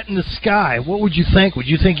saw that in the sky, what would you think? Would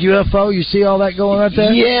you think UFO? You see all that going right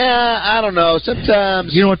there? Yeah, I don't know.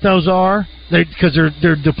 Sometimes you know what those are? Because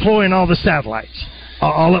they're deploying all the satellites.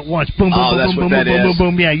 all at once. Boom, boom, boom, boom, boom, boom,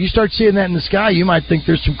 boom. Yeah, you start seeing that in the sky, you might think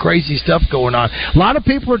there's some crazy stuff going on. A lot of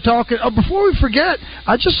people are talking. Oh, before we forget,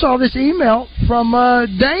 I just saw this email from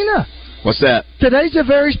Dana. What's that? Today's a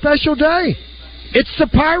very special day. It's the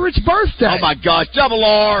Pirate's birthday. Oh, my gosh. Double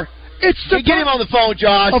R. Get him on the phone,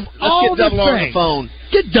 Josh. Let's get Double R on the phone.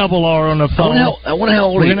 Get Double R on the phone. I wonder how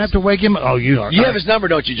old he is. We're going to have to wake him up. Oh, you are. You have his number,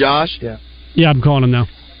 don't you, Josh? Yeah, I'm calling him now.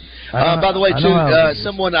 By the way, too,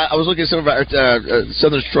 someone I was looking at some of our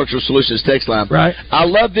Southern Structural Solutions text line. Right. I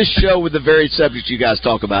love this show with the varied subjects you guys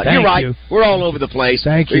talk about. You're right. We're all over the place.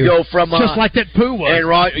 Thank you. We go from just like that Pooh was.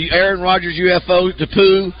 Aaron Rodgers UFO to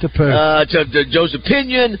Pooh to Joseph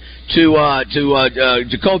Pinion to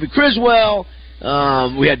Jacoby Criswell.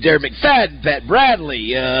 We had Derek McFadden, Pat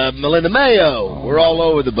Bradley, Melinda Mayo. We're all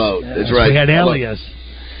over the boat. That's right. We had Elias.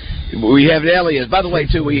 We have Elias. By the way,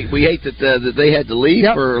 too, we hate that they had to leave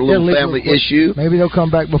for a little family issue. Maybe they'll come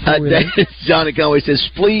back before we leave. Johnny Conway says,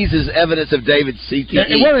 "Please is evidence of David's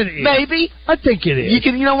CTE." Well, it is. Maybe. I think it is.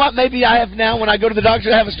 You know what? Maybe I have now. When I go to the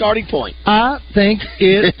doctor, I have a starting point. I think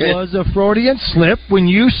it was a Freudian slip when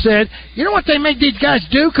you said, "You know what they make these guys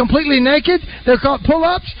do completely naked? They're called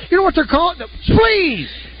pull-ups. You know what they're called? Please."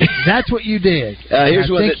 That's what you did. I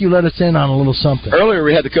think you let us in on a little something. Earlier,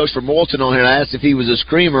 we had the coach from Moulton on here, and I asked if he was a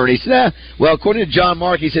screamer, and he said, well, according to John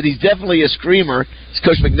Mark, he said he's definitely a screamer. It's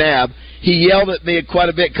Coach McNabb. He yelled at me quite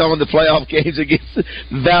a bit calling the playoff games against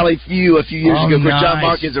Valley View a few years ago. Nice. John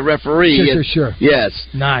Mark is a referee. Sure. Yes.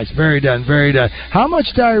 Nice. Very done. Very done. How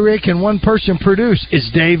much diarrhea can one person produce?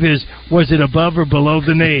 Was it above or below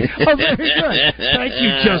the knee? Oh, very good. Thank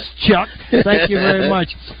you, Just Chuck. Thank you very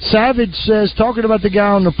much. Savage says, talking about the guy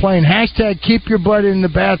on the plane, # keep your butt in the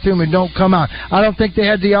bathroom and don't come out. I don't think they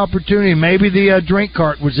had the opportunity. Maybe the drink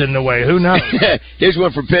cart was in the way. Who knows? Here's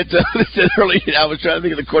one from Pinto. That said earlier, I was trying to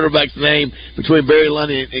think of the quarterback's name between Barry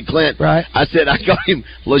Lundy and Clint. Right. I said, I got him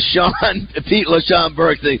Pete LaShawn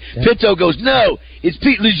Burks. Pinto goes, no, it's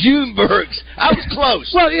Pete Lejeune Burks. I was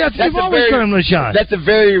close. Well, yeah, you've always called him LaShawn. That's a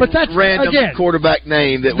very random quarterback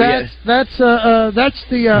name that we had. That's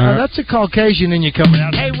a Caucasian in you coming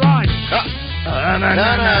out. Hey, Rod.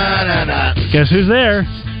 Guess who's there?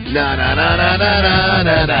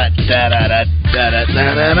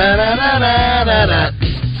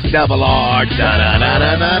 Double R,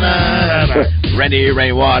 Randy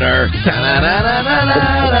Rainwater.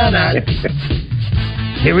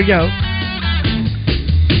 Here we go.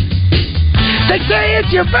 They say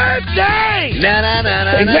it's your birthday. They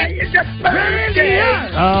say it's your birthday.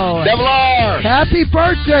 Oh, Double R. Happy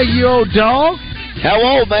birthday, you old dog. How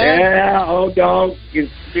old, man? Yeah, old dog can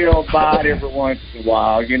still bite every once in a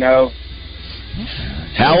while, you know.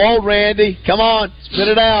 How old, Randy? Come on, spit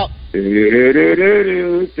it out. He's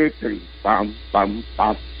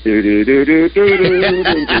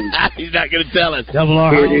not going to tell us. Double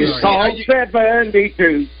R. It is called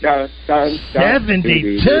 72.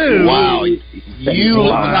 72. Wow, you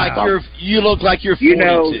look like you're 42. You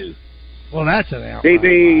know, well, that's an outlier.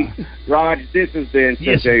 DB, Rod, this has been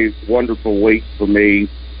such a wonderful week for me.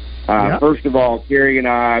 First of all, Carrie and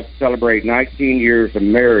I celebrate 19 years of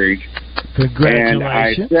marriage.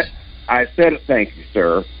 Congratulations. And I said, thank you,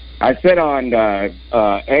 sir. I said on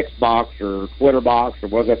Xbox or Twitter box or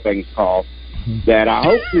what that thing's called that I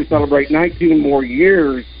hope to celebrate 19 more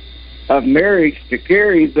years of marriage to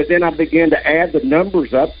Carrie, but then I began to add the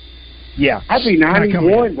numbers up. Yeah, I'd be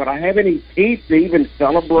 91. Would I have any teeth to even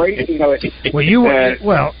celebrate? You know,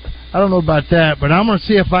 well, I don't know about that, but I'm going to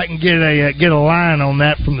see if I can get a line on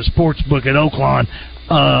that from the sports book at Oaklawn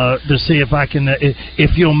to see if I can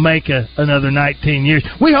if you'll make another 19 years.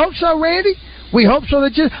 We hope so, Randy. We hope so.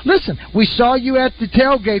 Listen, we saw you at the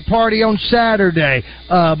tailgate party on Saturday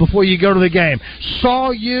before you go to the game.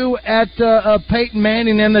 Saw you at Peyton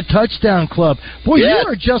Manning and the Touchdown Club. Boy, you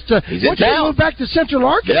are just once you move back to Central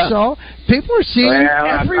Arkansas, people are seeing you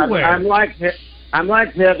everywhere. I'm like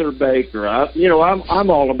Heather Baker. I'm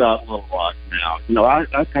all about Little Rock now. You know, I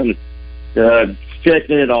kind of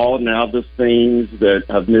checking it all now. The things that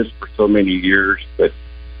I've missed for so many years, but.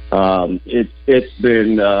 It's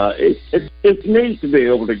been it's neat to be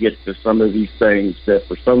able to get to some of these things that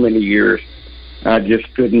for so many years I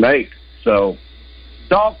just couldn't make. So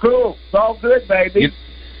it's all cool. It's all good, baby.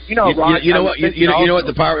 You know what? You know what?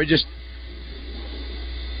 The Pirate just.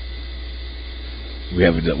 We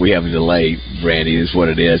have a delay, Randy, is what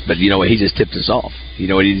it is. But you know what? He just tipped us off. You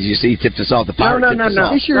know what? Did you see? He tipped us off. The Pirate tipped us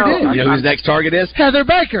off. He sure did. You know who his next target is? Heather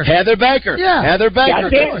Baker. Yeah. Heather Baker.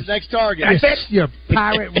 That's his next target. Your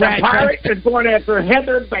pirate rat. The Pirate is going after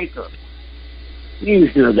Heather Baker. You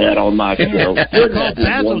hear that on my show.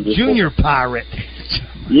 Basil Jr. Pirate.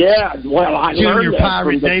 Yeah, well, I Junior learned that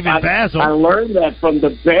Pirate from David Basil. I learned that from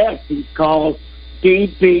the best. He's called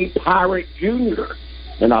DP Pirate Jr.,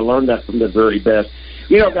 and I learned that from the very best.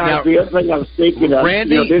 You know, guys, Now, the other thing I was thinking of,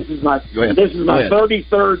 Randy, this is my Go ahead.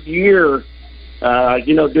 33rd year,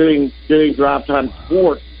 doing drive time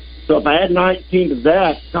sports. So if I add 19 to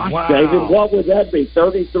that, gosh, Wow. David, what would that be?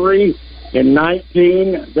 33 and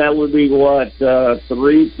 19, that would be what,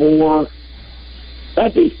 3, 4,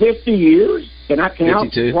 that'd be 50 years? Can I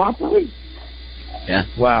count 52. properly? Yeah.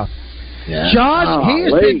 Wow. Yeah. Josh, he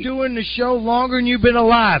has Golly. been doing the show longer than you've been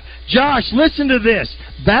alive. Josh, listen to this.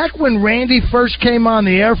 Back when Randy first came on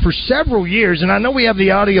the air for several years, and I know we have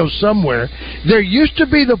the audio somewhere, there used to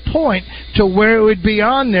be the point to where it would be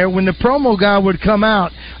on there when the promo guy would come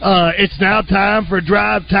out. It's now time for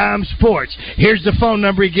Drive Time Sports. Here's the phone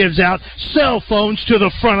number he gives out. Cell phones to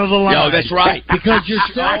the front of the line. Yo, that's right. Because your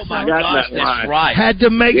cell Oh, my phone gosh, that's right. had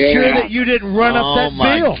to make sure that you didn't run up that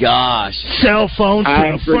bill. Oh, my gosh. Cell phones to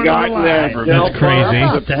I the front of the forgot line. that. That's crazy.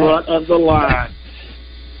 To the front of the line.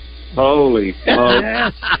 Holy smokes.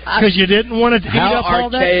 Yes, because you didn't want to eat How up all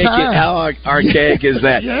that archaic! time. How archaic is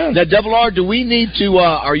that? Yes. Now, Double R, do we need to?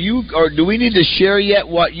 Do we need to share yet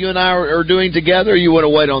what you and I are doing together? Or you want to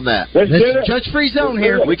wait on that? Let's do it. Judge-free zone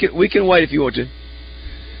here. We can wait if you want to.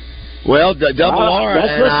 Well, Double R that's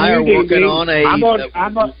and what I you are do, working D. on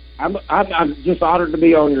I'm just honored to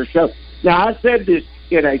be on your show. Now, I said this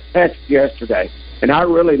in a text yesterday, and I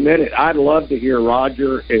really meant it. I'd love to hear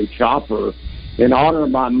Roger and Chopper in honor of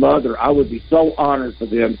my mother. I would be so honored for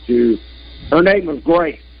them to. Her name was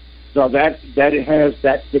Grace, so that it has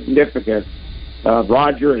that significance.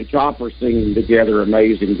 Roger and Chopper singing together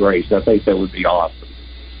 "Amazing Grace." I think that would be awesome.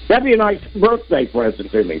 That'd be a nice birthday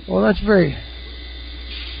present to me. Well, that's very.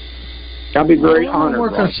 I'd be very I'll honored.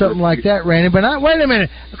 work on Roger. something like that, Randy. But wait a minute.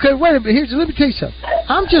 Okay, wait a minute. Let me tell you something.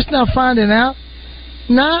 I'm just now finding out.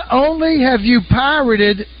 Not only have you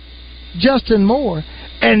pirated Justin Moore,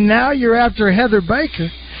 and now you're after Heather Baker.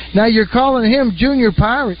 Now you're calling him Junior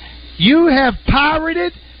Pirate. You have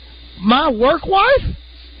pirated my work wife?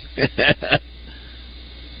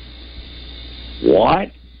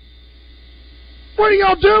 What? What are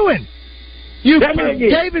y'all doing?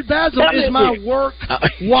 David Basil Tell me is my again. work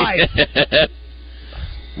wife.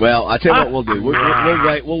 Well, I tell you what we'll do.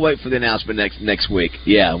 We'll wait for the announcement next week.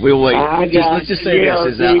 Yeah, we'll wait. Let's just say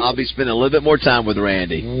this: I'll be spending a little bit more time with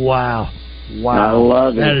Randy. Wow. I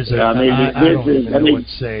love it. That is I don't even know what to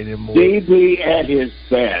say anymore. DB at his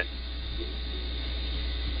best.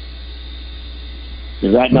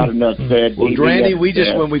 Is that not enough said? Well, DB Randy, at we his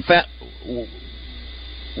just best? when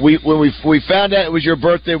we found out it was your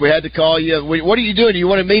birthday, we had to call you. What are you doing? Do you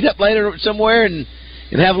want to meet up later somewhere and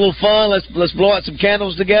have a little fun? Let's blow out some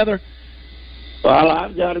candles together. Well,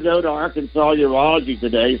 I've got to go to Arkansas Urology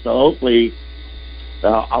today, so hopefully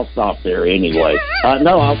I'll stop there anyway.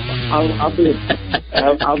 No, I'll be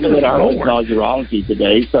at Arkansas Urology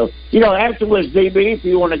today. So afterwards, DB, if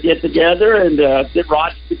you want to get together and get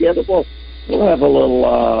Roger together, we'll have a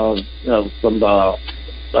little some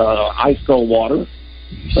ice cold water.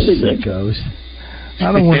 Sickos.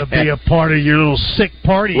 I don't want to be a part of your little sick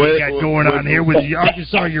party you got going on here with the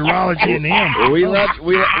Arkansas Urology and him. We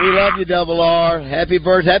love you, Double R. Happy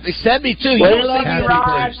birthday. Happy 72. We love you,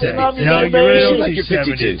 Rod. We love you, No, you really don't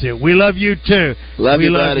 72. We love you, too. Love you,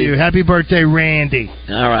 love buddy. you. Happy birthday, Randy.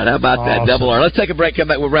 All right, how about that, Awesome. Double R? Let's take a break, come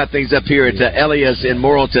back, we'll wrap things up here at Elias in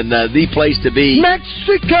Morrilton, the place to be.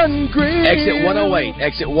 Mexican Grill. Exit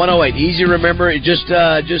 108. Easy to remember, just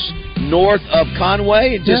north of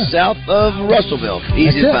Conway and just south of Russellville.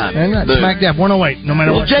 Easy to find. Right. Smack dab, 108, no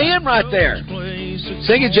matter well, what. JM right there.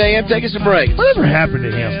 Sing it, JM. Take us a break. Whatever happened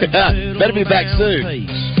to him? Better be back soon.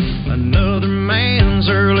 Another man's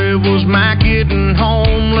early was my getting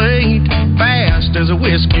home late, fast as a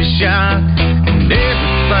whiskey shot, and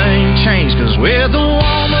everything changed, 'cause with the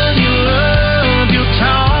woman you love, you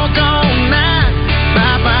talk all night,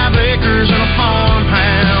 buy 5 acres and a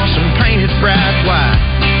farmhouse and paint it bright white.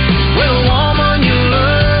 With a woman you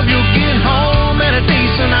love, you'll get home at a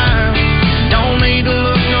decent hour, don't need to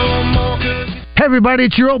look no more. Hey everybody,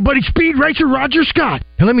 it's your old buddy Speed Racer Roger Scott.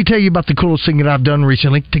 And let me tell you about the coolest thing that I've done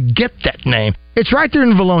recently to get that name. It's right there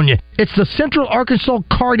in Valonia. It's the Central Arkansas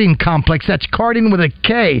Karting Complex. That's karting with a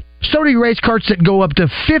K. Sturdy race karts that go up to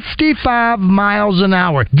 55 miles an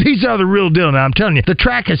hour. These are the real deal now, I'm telling you. The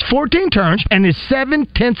track has 14 turns and is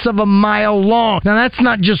 0.7 of a mile long. Now, that's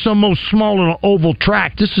not just some old small little oval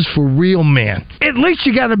track. This is for real men. At least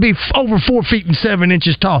you got to be over 4 feet and 7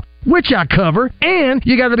 inches tall. which I cover, and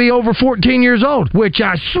you got to be over 14 years old, which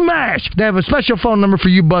I smash. They have a special phone number for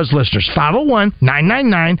you Buzz listeners,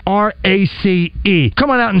 501-999-RACE. Come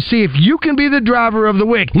on out and see if you can be the driver of the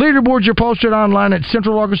week. Leaderboards are posted online at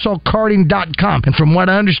CentralArkansasKarting.com, and from what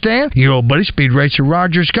I understand, your old buddy Speed Racer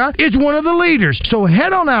Roger Scott is one of the leaders. So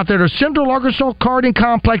head on out there to Central Arkansas Karting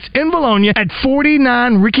Complex in Bologna at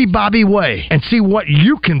 49 Ricky Bobby Way and see what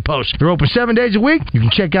you can post. They're open 7 days a week. You can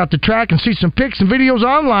check out the track and see some pics and videos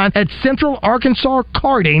online at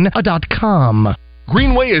CentralArkansasKarting.com.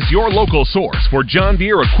 Greenway is your local source for John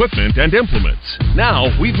Deere equipment and implements. Now,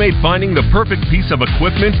 we've made finding the perfect piece of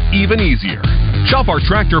equipment even easier. Shop our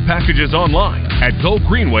tractor packages online at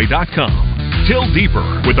GoGreenway.com. Till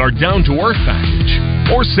deeper with our down-to-earth package.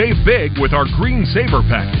 Or save big with our Green Saver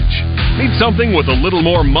package. Need something with a little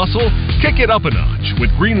more muscle? Kick it up a notch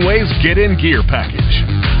with Greenway's Get In Gear package.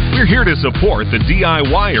 We're here to support the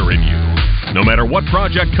DIYer in you. No matter what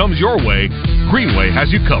project comes your way, Greenway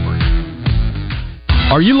has you covered.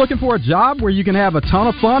 Are you looking for a job where you can have a ton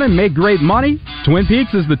of fun and make great money? Twin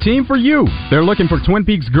Peaks is the team for you. They're looking for Twin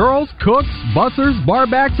Peaks girls, cooks, bussers,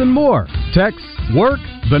 barbacks, and more. Text WORK,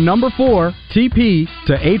 the number 4, TP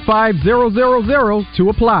to 85000 to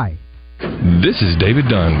apply. This is David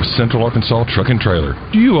Dunn with Central Arkansas Truck and Trailer.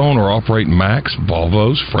 Do you own or operate Max,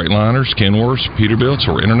 Volvos, Freightliners, Kenworths, Peterbilts,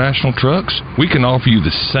 or international trucks? We can offer you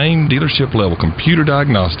the same dealership-level computer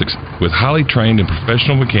diagnostics with highly trained and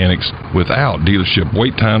professional mechanics without dealership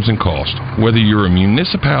wait times and cost. Whether you're a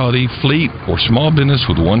municipality, fleet, or small business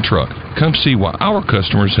with one truck, come see why our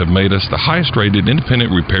customers have made us the highest-rated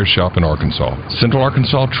independent repair shop in Arkansas. Central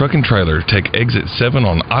Arkansas Truck and Trailer. Take exit 7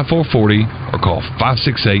 on I-440 or call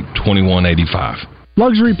 568-2185.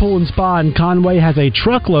 Luxury Pool and Spa in Conway has a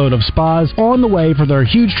truckload of spas on the way for their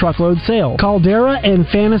huge truckload sale. Caldera and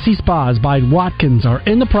Fantasy Spas by Watkins are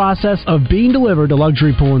in the process of being delivered to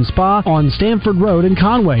Luxury Pool and Spa on Stanford Road in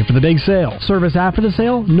Conway for the big sale. Service after the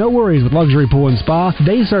sale? No worries with Luxury Pool and Spa.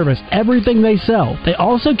 They service everything they sell. They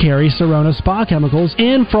also carry Serona Spa chemicals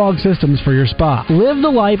and frog systems for your spa. Live the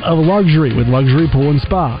life of luxury with Luxury Pool and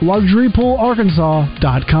Spa.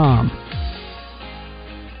 LuxuryPoolArkansas.com.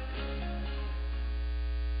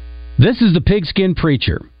 This is the Pigskin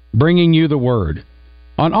Preacher, bringing you the word.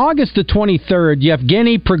 On August the 23rd,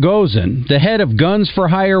 Yevgeny Prigozhin, the head of Guns for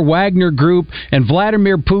Hire Wagner Group and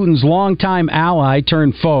Vladimir Putin's longtime ally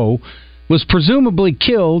turned foe, was presumably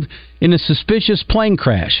killed in a suspicious plane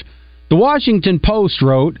crash. The Washington Post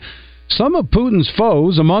wrote, "Some of Putin's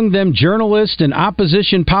foes, among them journalists and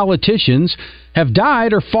opposition politicians, have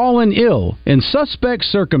died or fallen ill in suspect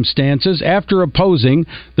circumstances after opposing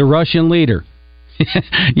the Russian leader."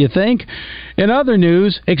 You think? In other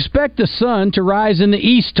news, expect the sun to rise in the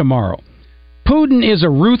east tomorrow. Putin is a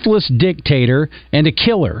ruthless dictator and a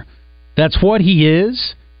killer. That's what he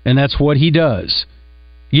is, and that's what he does.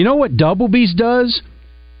 You know what Doublebees does?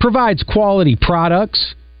 Provides quality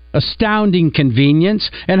products, astounding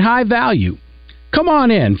convenience, and high value. Come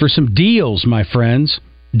on in for some deals, my friends.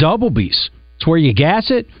 Doublebees. It's where you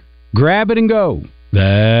gas it, grab it, and go.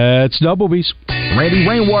 That's Doublebees. Randy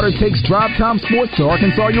Rainwater takes Drive Time Sports to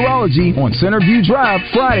Arkansas Urology on Centerview Drive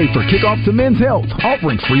Friday for kickoff to Men's Health,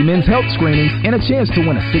 offering free men's health screenings and a chance to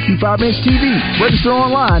win a 65-inch TV. Register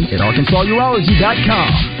online at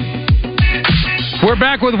ArkansasUrology.com. We're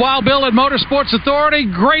back with Wild Bill at Motorsports Authority.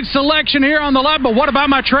 Great selection here on the lot, but what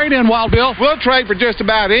about my trade-in, Wild Bill? We'll trade for just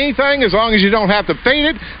about anything as long as you don't have to feed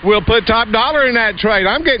it. We'll put top dollar in that trade.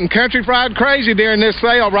 I'm getting country fried crazy during this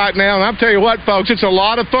sale right now, and I'll tell you what, folks, it's a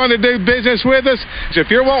lot of fun to do business with us.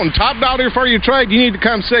 If you're wanting top dollar for your trade, you need to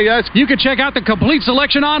come see us. You can check out the complete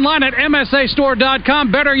selection online at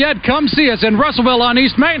MSAstore.com. Better yet, come see us in Russellville on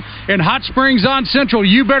East Main, in Hot Springs on Central.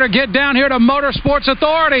 You better get down here to Motorsports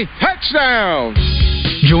Authority. Touchdown!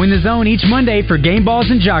 Join the zone each Monday for game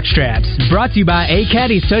balls and jock straps. Brought to you by A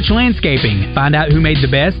Caddy's Touch Landscaping. Find out who made the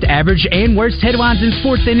best, average, and worst headlines in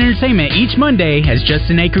sports and entertainment each Monday as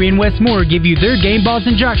Justin Akery and Wes Moore give you their game balls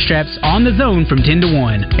and jock straps on the zone from 10 to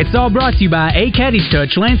 1. It's all brought to you by A Caddy's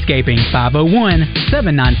Touch Landscaping,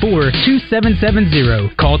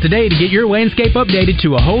 501-794-2770. Call today to get your landscape updated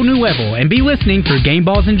to a whole new level and be listening for game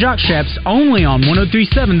balls and jock straps only on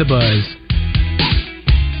 103.7 The Buzz.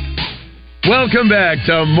 Welcome back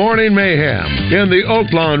to Morning Mayhem in the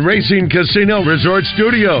Oaklawn Racing Casino Resort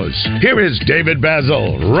Studios. Here is David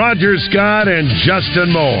Basil, Roger Scott, and Justin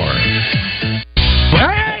Moore.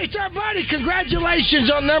 Hey, everybody, congratulations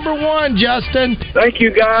on number 1, Justin. Thank you,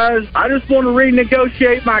 guys. I just want to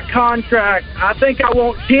renegotiate my contract. I think I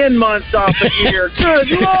want 10 months off a year. Good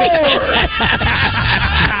Lord!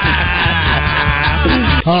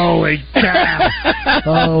 Oh, Holy cow!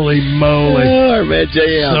 Holy moly! Oh, man,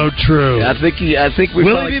 JM. So true. I think we're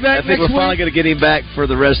finally going to get him back for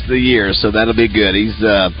the rest of the year, so that'll be good. He's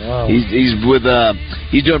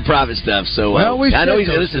doing private stuff. So I know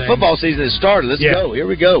football season has started. Let's go. Here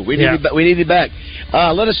we go. We need him back.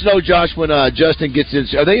 Let us know, Josh, when Justin gets in.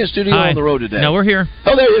 Are they in studio or on the road today? No, we're here.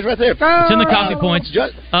 Oh, there he is, right there. It's in the coffee points.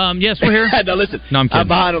 Yes, we're here. No, listen. No, I'm kidding. I'm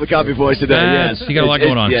behind on the coffee points today. Yes. You got a lot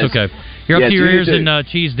going on. Yes. It's okay. You're up to your ears too. in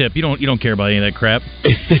cheese dip. You don't care about any of that crap.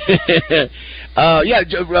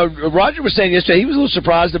 Roger was saying yesterday he was a little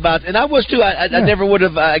surprised about, and I was too. I never would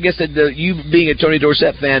have. I guess that you being a Tony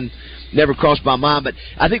Dorsett fan never crossed my mind, but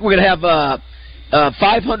I think we're going to have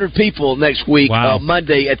 500 people next week,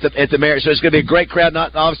 Monday at the Marriott. So it's going to be a great crowd.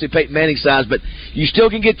 Not obviously Peyton Manning size, but you still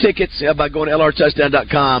can get tickets by going to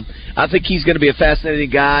LRTouchdown.com. I think he's going to be a fascinating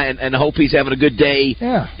guy, and I hope he's having a good day,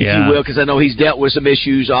 if you will, because I know he's dealt with some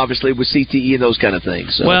issues, obviously, with CTE and those kind of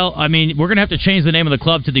things. So. Well, I mean, we're going to have to change the name of the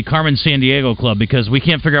club to the Carmen Sandiego Club because we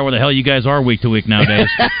can't figure out where the hell you guys are week to week nowadays.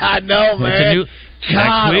 I know, man.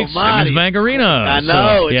 Next week's Simmons Bank Arena. I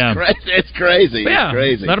know. It's crazy. It's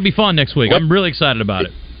crazy. That'll be fun next week. I'm really excited about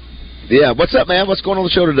it. Yeah. What's up, man? What's going on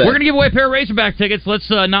the show today? We're going to give away a pair of Razorback tickets. Let's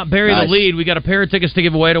not bury the lead. We got a pair of tickets to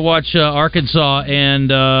give away to watch Arkansas and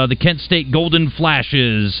the Kent State Golden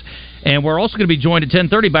Flashes. And we're also going to be joined at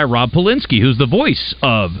 10:30 by Rob Polinsky, who's the voice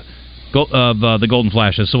of the Golden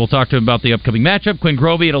Flashes. So we'll talk to him about the upcoming matchup. Quinn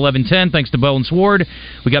Grovey at 11:10. Thanks to Bo and Sword.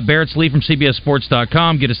 We got Barrett Lee from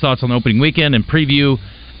CBSSports.com. Get his thoughts on the opening weekend and preview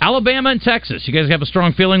Alabama and Texas. You guys have a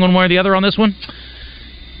strong feeling one way or the other on this one?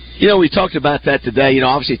 We talked about that today.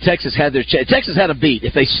 Obviously Texas had their Texas had a beat.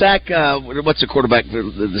 If they sack what's the quarterback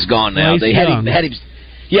that's gone now? They had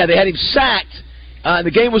him sacked.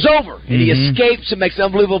 The game was over, and he escapes and makes an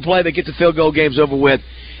unbelievable play. They get the field goal. Game's over with.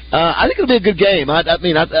 I think it'll be a good game. I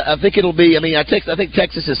think it'll be. I think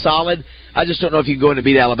Texas is solid. I just don't know if you can go in and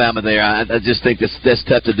beat Alabama there. I just think that's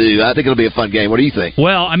tough to do. I think it'll be a fun game. What do you think?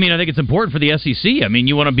 Well, I think it's important for the SEC.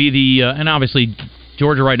 You want to be the and obviously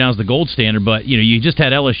Georgia right now is the gold standard, but you just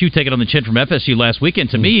had LSU take it on the chin from FSU last weekend.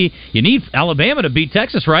 To me, you need Alabama to beat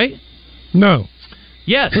Texas, right? No.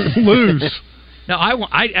 Yes. Lose. Now,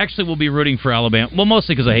 I actually will be rooting for Alabama. Well,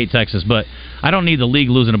 mostly because I hate Texas, but I don't need the league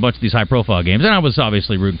losing a bunch of these high-profile games. And I was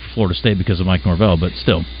obviously rooting for Florida State because of Mike Norvell, but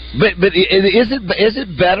still. But is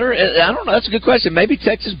it better? I don't know. That's a good question. Maybe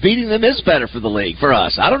Texas beating them is better for the league, for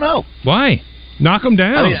us. I don't know. Why? Knock them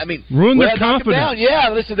down. Ruin their confidence. Knock them down. Yeah,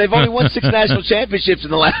 listen, they've only won 6 national championships in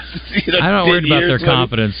the last. I'm not worried about their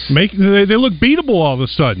confidence. They look beatable all of a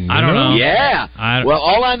sudden. I don't know. Yeah.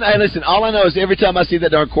 All I know is every time I see that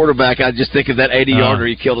darn quarterback, I just think of that 80-yarder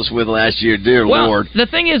he killed us with last year. Dear Lord. The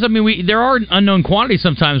thing is, there are unknown quantities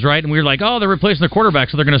sometimes, right? And we're like, they're replacing their quarterback,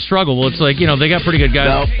 so they're going to struggle. Well, it's like they got pretty good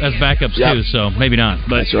guys as backups too, so maybe not.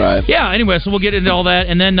 But that's right. Yeah. Anyway, so we'll get into all that,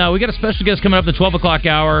 and then we got a special guest coming up at the 12 o'clock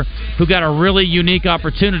hour who got a really unique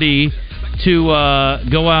opportunity to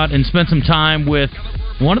go out and spend some time with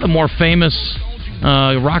one of the more famous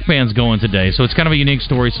rock bands going today. So it's kind of a unique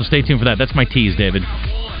story, so stay tuned for that. That's my tease, David.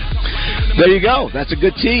 There you go. That's a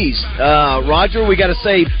good tease. Roger, we got to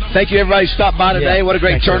say thank you everybody who stopped by today. What a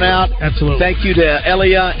great turnout. Absolutely. Thank you to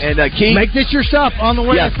Elia and Keith. Make this your stop on the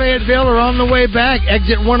way to Fayetteville or on the way back.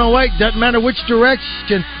 Exit 108. Doesn't matter which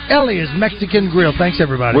direction. Elia's Mexican Grill. Thanks,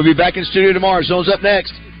 everybody. We'll be back in studio tomorrow. Zone's up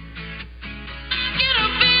next.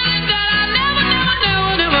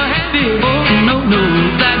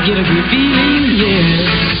 I get a good feeling, yeah.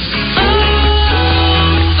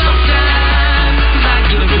 Sometimes I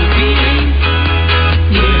get a good feeling,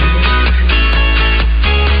 yeah.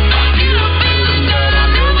 I get a feeling that I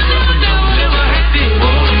never had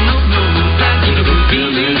before. I get a good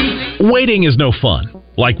feeling. Waiting is no fun.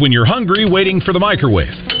 Like when you're hungry, waiting for the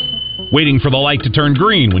microwave. Waiting for the light to turn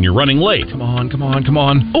green when you're running late. Come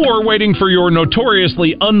on. Or waiting for your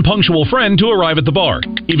notoriously unpunctual friend to arrive at the bar,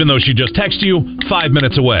 even though she just texted you 5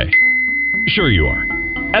 minutes away. Sure you are.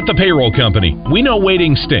 At the payroll company, we know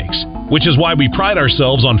waiting stinks, which is why we pride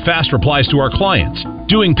ourselves on fast replies to our clients,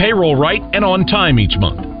 doing payroll right and on time each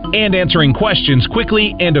month, and answering questions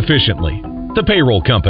quickly and efficiently. The payroll company.